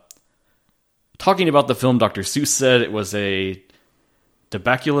 Talking about the film, Dr. Seuss said it was a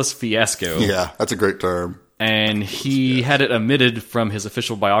debaculous fiasco. Yeah, that's a great term. And he had it omitted from his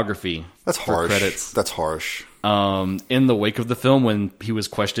official biography. That's for harsh. credits. That's harsh. In the wake of the film, when he was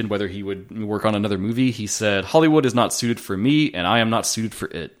questioned whether he would work on another movie, he said, "Hollywood is not suited for me, and I am not suited for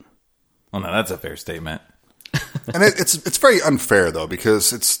it." Well, no, that's a fair statement. And it's very unfair though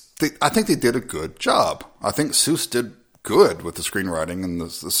because I think they did a good job. I think Seuss did good with the screenwriting and the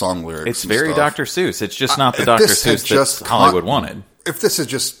song lyrics. It's and very stuff. Dr. Seuss. It's just not the If Dr. this had Seuss just that Hollywood wanted. If this had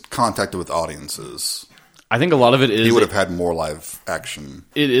just contacted with audiences, I think a lot of it is he would have had more live action.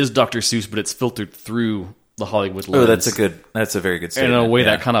 it is Dr. Seuss, but it's filtered through the Hollywood lens. Oh, that's a very good and statement. in a way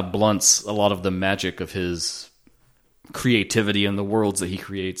yeah. that kind of blunts a lot of the magic of his creativity and the worlds that he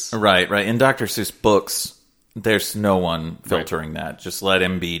creates. Right. In Dr. Seuss books, there's no one filtering that. Just let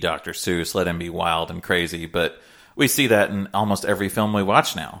him be Dr. Seuss. Let him be wild and crazy. But we see that in almost every film we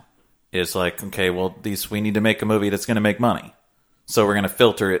watch now. It's like, okay, well, we need to make a movie that's going to make money. So we're going to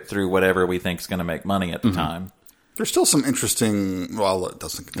filter it through whatever we think is going to make money at the time. There's still some interesting. Well, it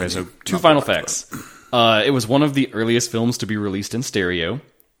doesn't. Continue. So two Not final that much, facts. It was one of the earliest films to be released in stereo,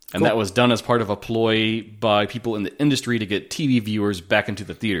 and that was done as part of a ploy by people in the industry to get TV viewers back into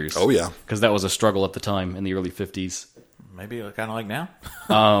the theaters. Oh, yeah. Because that was a struggle at the time in the early 50s. Maybe kind of like now.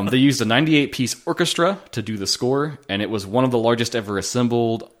 They used a 98-piece orchestra to do the score, and it was one of the largest ever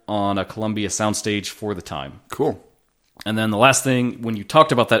assembled on a Columbia soundstage for the time. Cool. And then the last thing, when you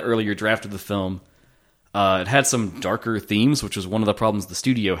talked about that earlier draft of the film, it had some darker themes, which was one of the problems the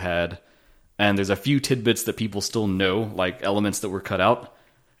studio had. And there's a few tidbits that people still know, like elements that were cut out.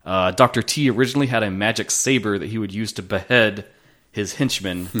 Dr. T originally had a magic saber that he would use to behead his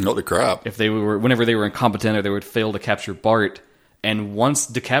henchmen Holy crap. whenever they were incompetent or they would fail to capture Bart. And once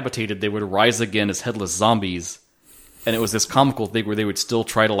decapitated, they would rise again as headless zombies. And it was this comical thing where they would still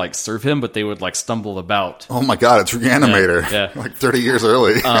try to serve him, but they would stumble about. Oh my god, it's Reanimator. Yeah. Like 30 years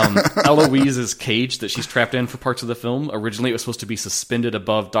early. Eloise's cage that she's trapped in for parts of the film, originally it was supposed to be suspended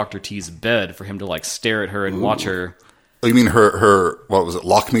above Dr. T's bed for him to stare at her and watch her. Oh, you mean her? What was it?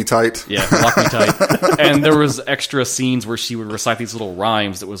 Lock Me Tight. Yeah, Lock Me Tight. And there was extra scenes where she would recite these little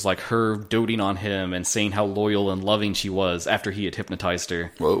rhymes that was like her doting on him and saying how loyal and loving she was after he had hypnotized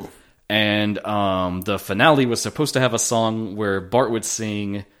her. Whoa. And the finale was supposed to have a song where Bart would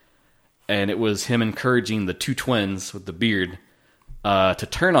sing, and it was him encouraging the two twins with the beard to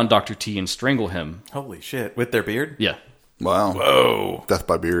turn on Dr. T and strangle him. Holy shit. With their beard? Yeah. Wow. Whoa. Death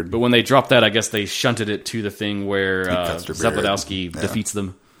by beard. But when they dropped that, I guess they shunted it to the thing where cuts their beard. Zabludowski defeats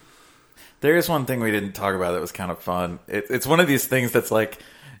them. There is one thing we didn't talk about that was kind of fun. It's one of these things that's like,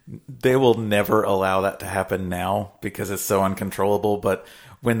 they will never allow that to happen now because it's so uncontrollable. But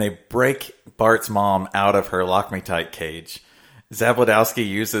when they break Bart's mom out of her Lock Me Tight cage, Zabludowski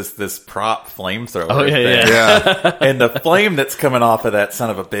uses this prop flamethrower. Oh, yeah, thing. Yeah. And the flame that's coming off of that son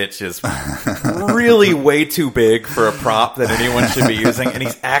of a bitch is really way too big for a prop that anyone should be using. And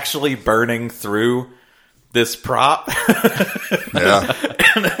he's actually burning through this prop. Yeah.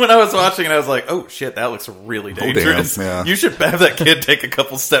 And when I was watching it, I was like, oh shit, that looks really dangerous. damn, yeah. You should have that kid take a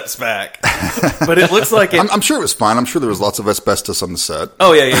couple steps back. But it looks like it. I'm sure it was fine. I'm sure there was lots of asbestos on the set.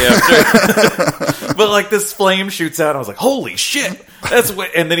 Oh, yeah, sure. But like this flame shoots out, and I was like, holy shit. That's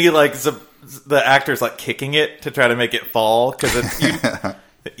what. And then he like, the actor's like kicking it to try to make it fall. Cause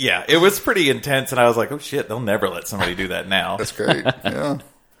yeah, it was pretty intense. And I was like, oh shit, they'll never let somebody do that now. That's great. Yeah.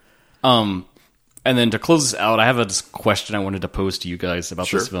 And then to close this out, I have a question I wanted to pose to you guys about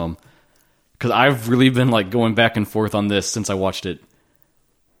this film. Because I've really been like going back and forth on this since I watched it.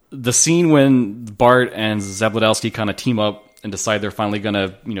 The scene when Bart and Zabludowski kind of team up and decide they're finally going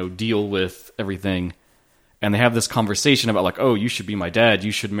to, deal with everything. And they have this conversation about like, oh, you should be my dad.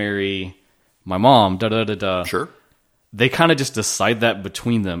 You should marry my mom. Da-da-da-da. Sure. They kind of just decide that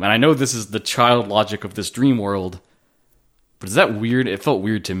between them. And I know this is the child logic of this dream world. But is that weird? It felt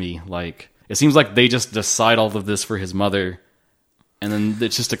weird to me. Like, it seems like they just decide all of this for his mother, and then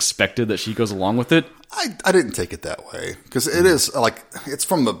it's just expected that she goes along with it. I didn't take it that way because it is like it's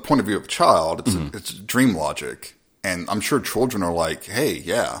from the point of view of a child. It's dream logic, and I'm sure children are like, "Hey,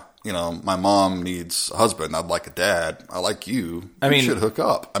 yeah, my mom needs a husband. I'd like a dad. I like you. We should hook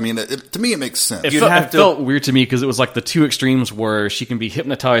up." I mean, to me, it makes sense. It felt weird to me because it was like the two extremes where she can be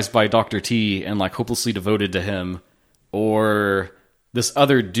hypnotized by Dr. T and like hopelessly devoted to him, or this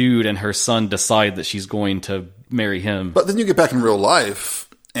other dude and her son decide that she's going to marry him. But then you get back in real life,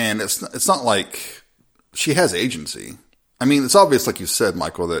 and it's not like she has agency. I mean, it's obvious, like you said,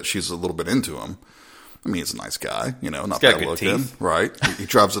 Michael, that she's a little bit into him. I mean, he's a nice guy, not bad looking, teeth. Right? He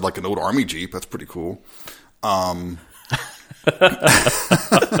drives like an old army Jeep. That's pretty cool. But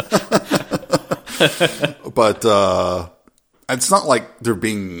it's not like they're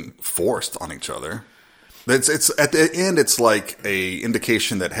being forced on each other. It's at the end. It's like a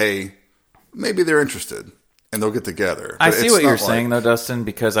indication that hey, maybe they're interested and they'll get together. I see what you're saying, though, Dustin,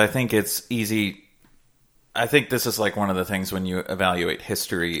 because I think it's easy. I think this is like one of the things when you evaluate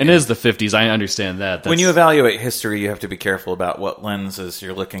history. And it is the 50s. I understand that. When you evaluate history, you have to be careful about what lenses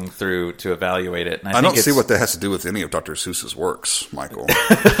you're looking through to evaluate it. And I don't see what that has to do with any of Dr. Seuss's works, Michael.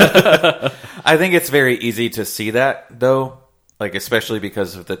 I think it's very easy to see that, though, like especially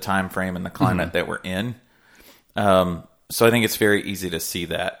because of the time frame and the climate that we're in. So I think it's very easy to see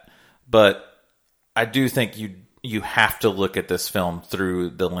that. But I do think you have to look at this film through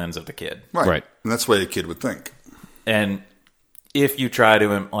the lens of the kid. Right. And that's the way a kid would think. And if you try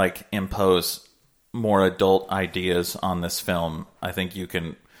to impose more adult ideas on this film, I think you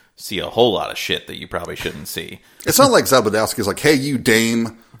can see a whole lot of shit that you probably shouldn't see. It's not like Zabludowski's like, hey, you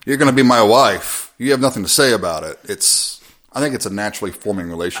dame, you're going to be my wife. You have nothing to say about it. I think it's a naturally forming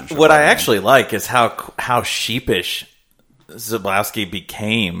relationship. What I actually like is how sheepish Zabludowski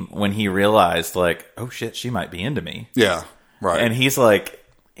became when he realized, like, oh shit, she might be into me. Yeah, right. And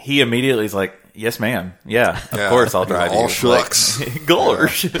he immediately is like, yes, ma'am. Yeah, of course I'll drive all you. Shucks. Like,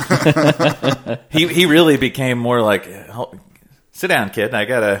 gorge. He really became more like, sit down, kid. I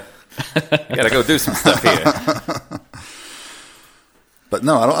gotta go do some stuff here. But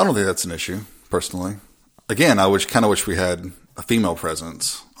no, I don't think that's an issue, personally. Again, I kind of wish we had a female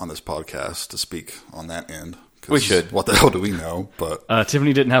presence on this podcast to speak on that end. We should. What the hell do we know? But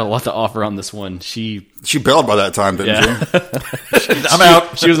Tiffany didn't have a lot to offer on this one. She bailed by that time, didn't she? I'm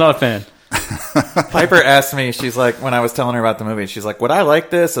out. She was not a fan. Piper asked me, she's like, when I was telling her about the movie, she's like, would I like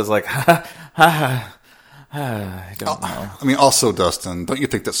this? I was like, I don't know. I mean, also, Dustin, don't you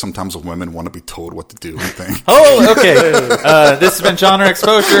think that sometimes women want to be told what to do and things? Oh, okay. This has been Genre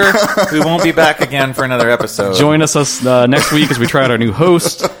Exposure. We won't be back again for another episode. Join us next week as we try out our new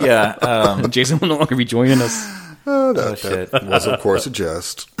host. Yeah. Jason will no longer be joining us. That was, of course, a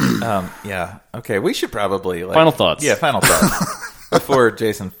jest. Yeah. Okay. We should probably Final thoughts. Yeah, final thoughts before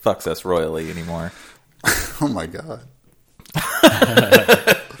Jason fucks us royally anymore. Oh my god.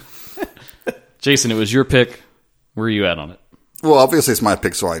 Jason, it was your pick. Where are you at on it? Well, obviously it's my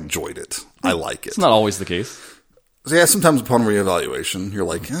pick, so I enjoyed it. I like it. It's not always the case. So yeah, sometimes upon reevaluation, you're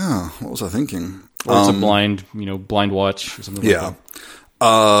like, oh, what was I thinking? Or it's a blind watch or something like Yeah.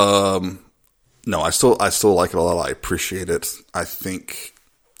 that. No, I still like it a lot. I appreciate it. I think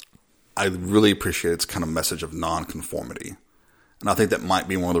I really appreciate its kind of message of nonconformity. And I think that might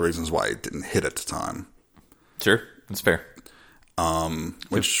be one of the reasons why it didn't hit at the time. Sure, that's fair.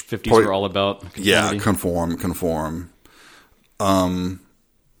 Which 50s probably- were all about conformity. Yeah, conform.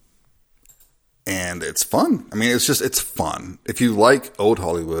 And it's fun. I mean, it's fun. If you like old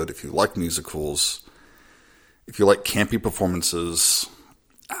Hollywood, if you like musicals, if you like campy performances.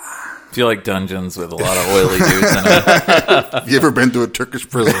 I feel like dungeons with a lot of oily dudes in it. Have you ever been to a Turkish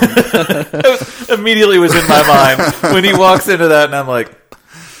prison? Immediately was in my mind when he walks into that, and I'm like,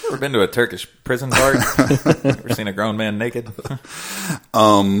 ever been to a Turkish prison bar? Ever seen a grown man naked?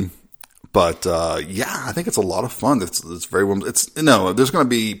 But yeah, I think it's a lot of fun. It's very well. There's going to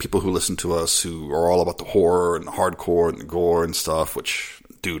be people who listen to us who are all about the horror and the hardcore and the gore and stuff. Which,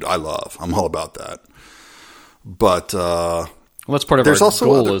 dude, I love. I'm all about that. But Well, that's part of there's our also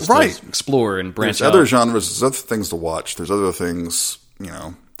goal other- is right. to explore and branch there's out. other genres. There's other things to watch. There's other things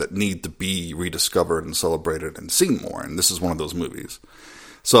that need to be rediscovered and celebrated and seen more. And this is one of those movies.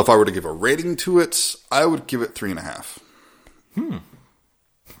 So if I were to give a rating to it, I would give it 3.5.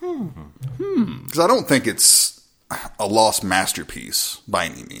 Because I don't think it's a lost masterpiece by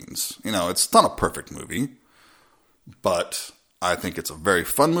any means. It's not a perfect movie, but I think it's a very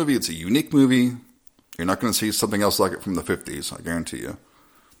fun movie. It's a unique movie. You're not going to see something else like it from the 50s, I guarantee you.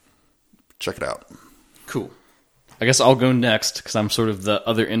 Check it out. Cool. I guess I'll go next because I'm sort of the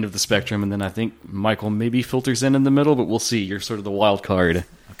other end of the spectrum, and then I think Michael maybe filters in the middle, but we'll see. You're sort of the wild card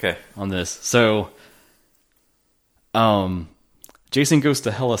Okay. on this. So, Jason Goes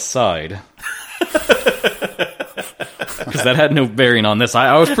to Hell aside, because that had no bearing on this.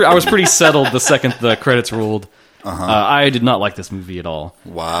 I was pretty settled the second the credits rolled. I did not like this movie at all.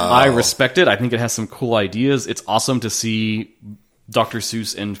 Wow. I respect it. I think it has some cool ideas. It's awesome to see Dr.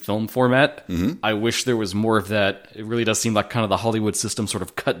 Seuss in film format. Mm-hmm. I wish there was more of that. It really does seem like kind of the Hollywood system sort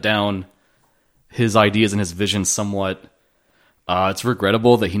of cut down his ideas and his vision somewhat. It's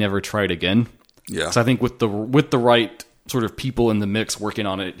regrettable that he never tried again. Yeah. So I think with the right sort of people in the mix working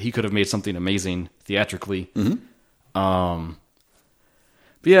on it, he could have made something amazing theatrically. Mm-hmm.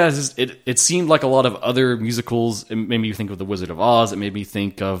 But yeah, it seemed like a lot of other musicals. It made me think of The Wizard of Oz. It made me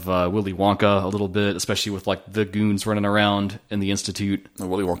think of Willy Wonka a little bit, especially with like the goons running around in the Institute. Well,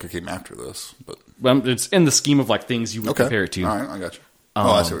 Willy Wonka came after this, but It's in the scheme of like things you would okay. compare it to. All right, I got you.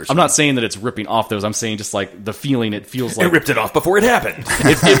 I see what you're I'm saying. not saying that it's ripping off those. I'm saying just like the feeling. It feels like It ripped it off before it happened.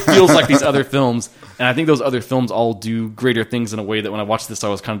 it feels like these other films, and I think those other films all do greater things in a way that when I watched this, I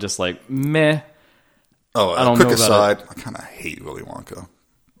was kind of just like meh. Oh, I don't quick know about aside, I kind of hate Willy Wonka.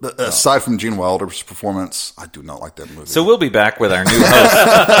 But aside from Gene Wilder's performance, I do not like that movie. So we'll be back with our new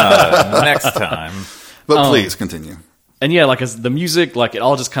host next time. But please continue. And yeah, like as the music, like it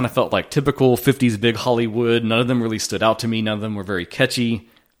all just kind of felt like typical 50s big Hollywood. None of them really stood out to me. None of them were very catchy.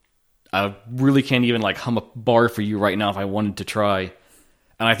 I really can't even like hum a bar for you right now if I wanted to try.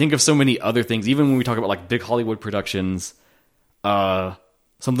 And I think of so many other things, even when we talk about like big Hollywood productions,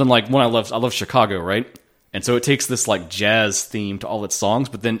 something like one I love Chicago, right? And so it takes this like jazz theme to all its songs,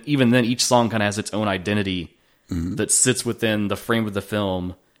 but then even then each song kind of has its own identity that sits within the frame of the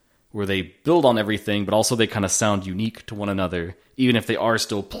film where they build on everything, but also they kind of sound unique to one another, even if they are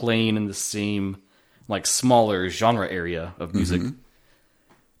still playing in the same like smaller genre area of music.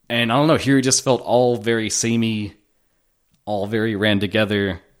 And I don't know, here it just felt all very samey, all very ran together.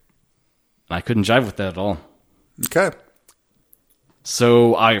 And I couldn't jive with that at all. Okay.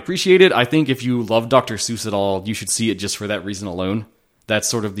 So I appreciate it. I think if you love Dr. Seuss at all, you should see it just for that reason alone. That's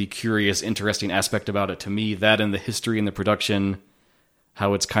sort of the curious, interesting aspect about it to me. That and the history and the production,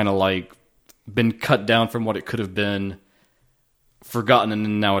 how it's kind of like been cut down from what it could have been, forgotten,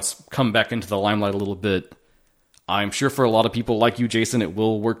 and now it's come back into the limelight a little bit. I'm sure for a lot of people like you, Jason, it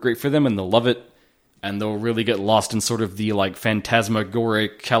will work great for them and they'll love it. And they'll really get lost in sort of the like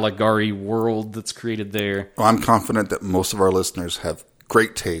phantasmagoric Caligari world that's created there. Well, I'm confident that most of our listeners have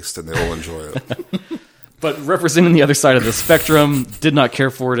great taste and they will enjoy it. But representing the other side of the spectrum, did not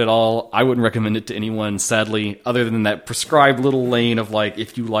care for it at all. I wouldn't recommend it to anyone, sadly, other than that prescribed little lane of like,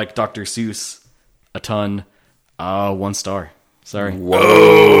 if you like Dr. Seuss a ton, 1 star. Sorry. Whoa.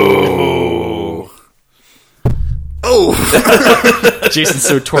 Oh. Jason's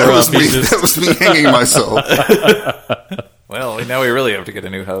so tore That up. was me. He's just, That was me hanging myself. Well, now we really have to get a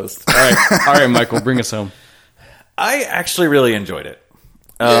new host. all right, Michael, bring us home. I actually really enjoyed it.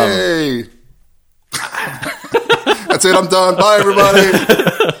 Yay! That's it. I'm done. Bye,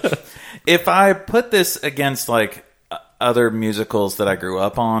 everybody. If I put this against like other musicals that I grew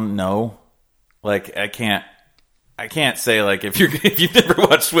up on, no. Like I can't say like if you've never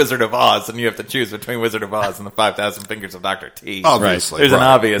watched Wizard of Oz and you have to choose between Wizard of Oz and the 5,000 Fingers of Dr. T. Obviously, There's an right,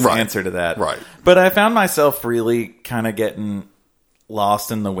 obvious right, answer to that. Right. But I found myself really kind of getting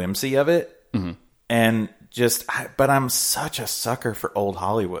lost in the whimsy of it. Mm-hmm. And but I'm such a sucker for old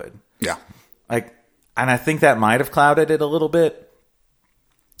Hollywood. Yeah. Like, and I think that might have clouded it a little bit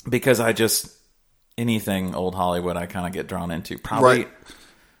because anything old Hollywood I kind of get drawn into. Probably Right.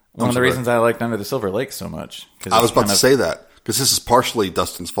 one of the reasons I liked Under the Silver Lake so much. I was about to say that because this is partially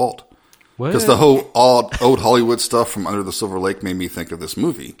Dustin's fault. What? Because the whole old Hollywood stuff from Under the Silver Lake made me think of this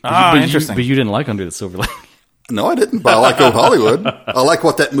movie. Interesting. But you didn't like Under the Silver Lake. No, I didn't, but I like old Hollywood. I like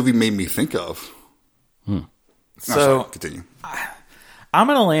what that movie made me think of. So sorry, continue. I'm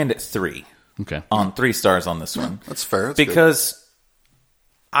going to land at 3 Okay. on 3 stars on this one. That's fair. That's good. Because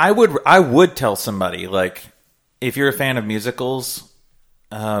I would tell somebody, like, if you're a fan of musicals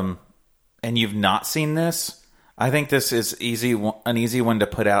and you've not seen this, I think this is an easy one to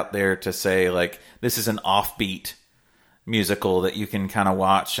put out there to say, like, this is an offbeat musical that you can kind of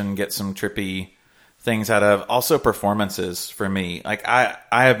watch and get some trippy things out of. Also performances for me. Like, I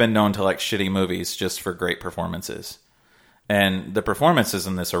have been known to like shitty movies just for great performances. And the performances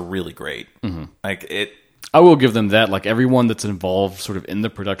in this are really great. Mm-hmm. I will give them that. Like everyone that's involved, sort of in the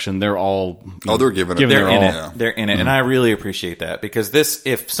production, they're all they're giving it. They're in it. Yeah. They're in it, and I really appreciate that because this,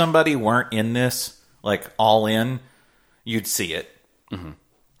 if somebody weren't in this, like all in, you'd see it. Mm-hmm.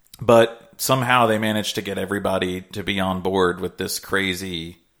 But somehow they managed to get everybody to be on board with this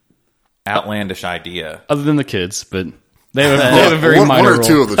crazy, outlandish idea. other than the kids, but they have a very one minor or role.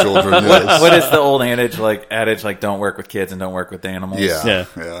 two of the children. Yes. What is the old adage like don't work with kids and don't work with animals?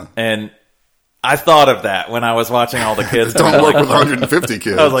 Yeah. And I thought of that when I was watching all the kids. Don't work with 150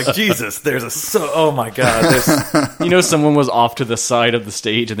 kids. I was like, Jesus, oh my God. You know, someone was off to the side of the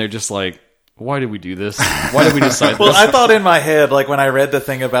stage, and they're just like, "Why did we do this? Why did we decide Well, this?" I thought in my head, like when I read the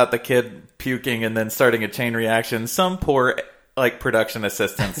thing about the kid puking and then starting a chain reaction, some poor like production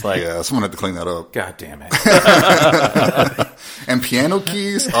assistant's like, yeah, someone had to clean that up. God damn it. And piano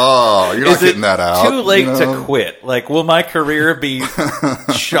keys? Oh, you're not Is it getting that out. too late you know? to quit? Like, will my career be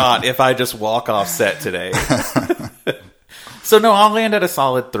shot if I just walk off set today? So no, I'll land at a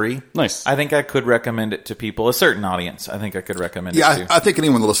solid 3. Nice. I think I could recommend it to people, a certain audience. I think I could recommend it Yeah, to. I think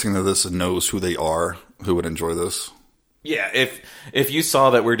anyone listening to this knows who they are, who would enjoy this. Yeah, if you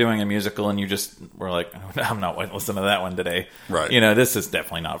saw that we're doing a musical and you just were like, I'm not listening to that one today. Right. You know, this is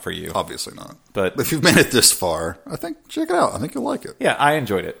definitely not for you. Obviously not. But if you've made it this far, I think check it out. I think you'll like it. yeah, I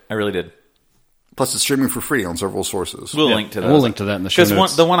enjoyed it. I really did. Plus, it's streaming for free on several sources. We'll link to that. We'll link to that in the show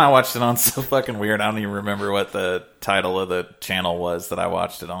notes. The one I watched it on is so fucking weird. I don't even remember what the title of the channel was that I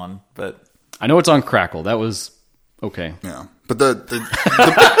watched it on. But I know it's on Crackle. That was okay. Yeah, but the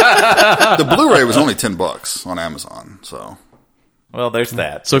Blu-ray was only $10 on Amazon. So well, there's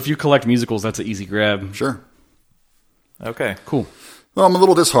that. So if you collect musicals, that's an easy grab. sure. Okay. Cool. Well, I'm a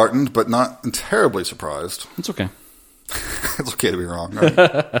little disheartened, but not terribly surprised. It's okay. It's okay to be wrong.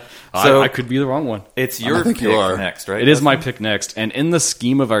 Right? So I could be the wrong one. it's your think pick you are. next, right? It is my pick next, and in the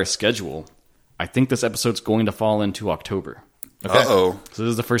scheme of our schedule, I think this episode's going to fall into October. Uh-oh. So this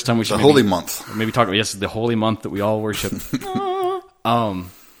is the first time we should The holy month. maybe talk about the holy month that we all worship. We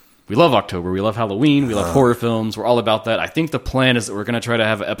love October. We love Halloween. We love horror films. We're all about that. I think the plan is that we're going to try to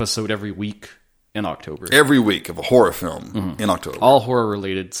have an episode every week in October. Every week of a horror film in October. All horror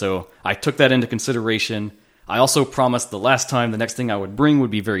related. So I took that into consideration. I also promised the next thing I would bring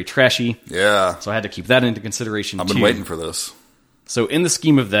would be very trashy. Yeah. So I had to keep that into consideration I've been too. waiting for this. So in the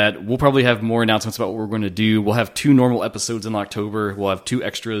scheme of that, we'll probably have more announcements about what we're going to do. We'll have 2 normal episodes in October. We'll have 2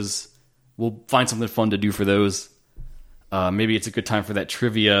 extras. We'll find something fun to do for those. Maybe it's a good time for that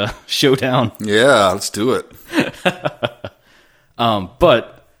trivia showdown. Yeah, let's do it.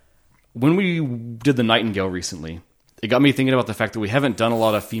 But when we did The Nightingale recently, it got me thinking about the fact that we haven't done a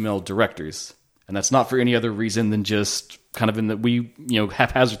lot of female directors. And that's not for any other reason than just kind of in that we,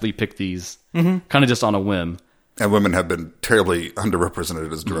 haphazardly pick these kind of just on a whim. And women have been terribly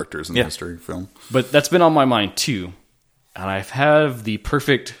underrepresented as directors in history of film. But that's been on my mind too. And I have the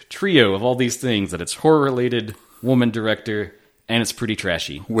perfect trio of all these things, that it's horror-related, woman director, and it's pretty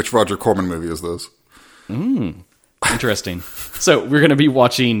trashy. Which Roger Corman movie is this? Interesting. So we're going to be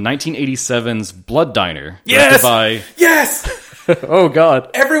watching 1987's Blood Diner. Yes! Directed by Yes! Oh God.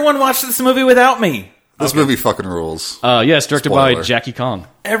 Everyone watched this movie without me. This movie fucking rules. Yeah, it's directed by Spoiler. Jackie Kong.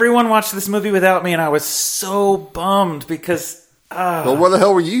 Everyone watched this movie without me, and I was so bummed because Well, where the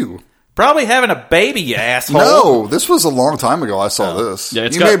hell were you? probably having a baby, you asshole. No, this was a long time ago. I saw this. Yeah,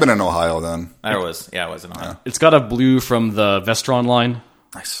 it's you got- may have been in Ohio then. I was in Ohio. It's got a blue from the Vestron line.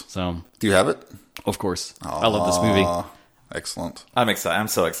 Nice. So, Do you have it? of course, I love this movie. Excellent. I'm excited. I'm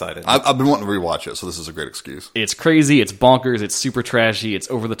so excited. I've been wanting to rewatch it, so this is a great excuse. It's crazy, it's bonkers, it's super trashy, it's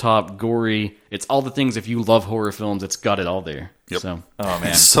over the top, gory. It's all the things if you love horror films, it's got it all there. Yep. So, oh man,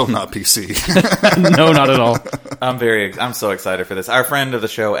 It's so not PC. no, not at all. I'm so excited for this. Our friend of the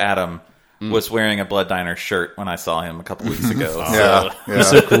show, Adam, was wearing a Blood Diner shirt when I saw him a couple weeks ago. yeah.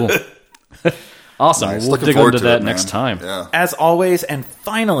 So cool. Awesome. Nice. We'll Looking dig forward into to that it, next man. time. Yeah. As always, and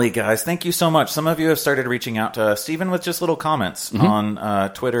finally, guys, thank you so much. Some of you have started reaching out to us, even with just little comments on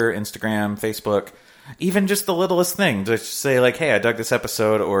Twitter, Instagram, Facebook, even just the littlest thing. Just say, like, hey, I dug this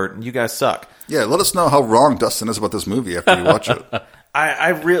episode, or you guys suck. Yeah, let us know how wrong Dustin is about this movie after you watch it.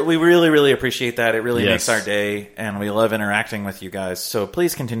 We really appreciate that. It really Yes. makes our day, and we love interacting with you guys. So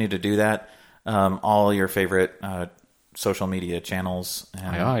please continue to do that. All your favorite social media channels.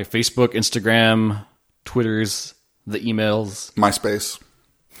 And Aye, aye. Facebook, Instagram, Twitters, the emails. MySpace.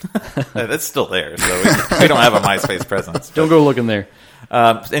 that's still there, so we don't have a MySpace presence. Don't go looking there.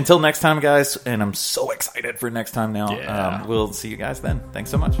 Until next time, guys, and I'm so excited for next time now. Yeah. We'll see you guys then. Thanks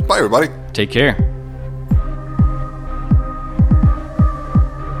so much. Bye, everybody. Take care.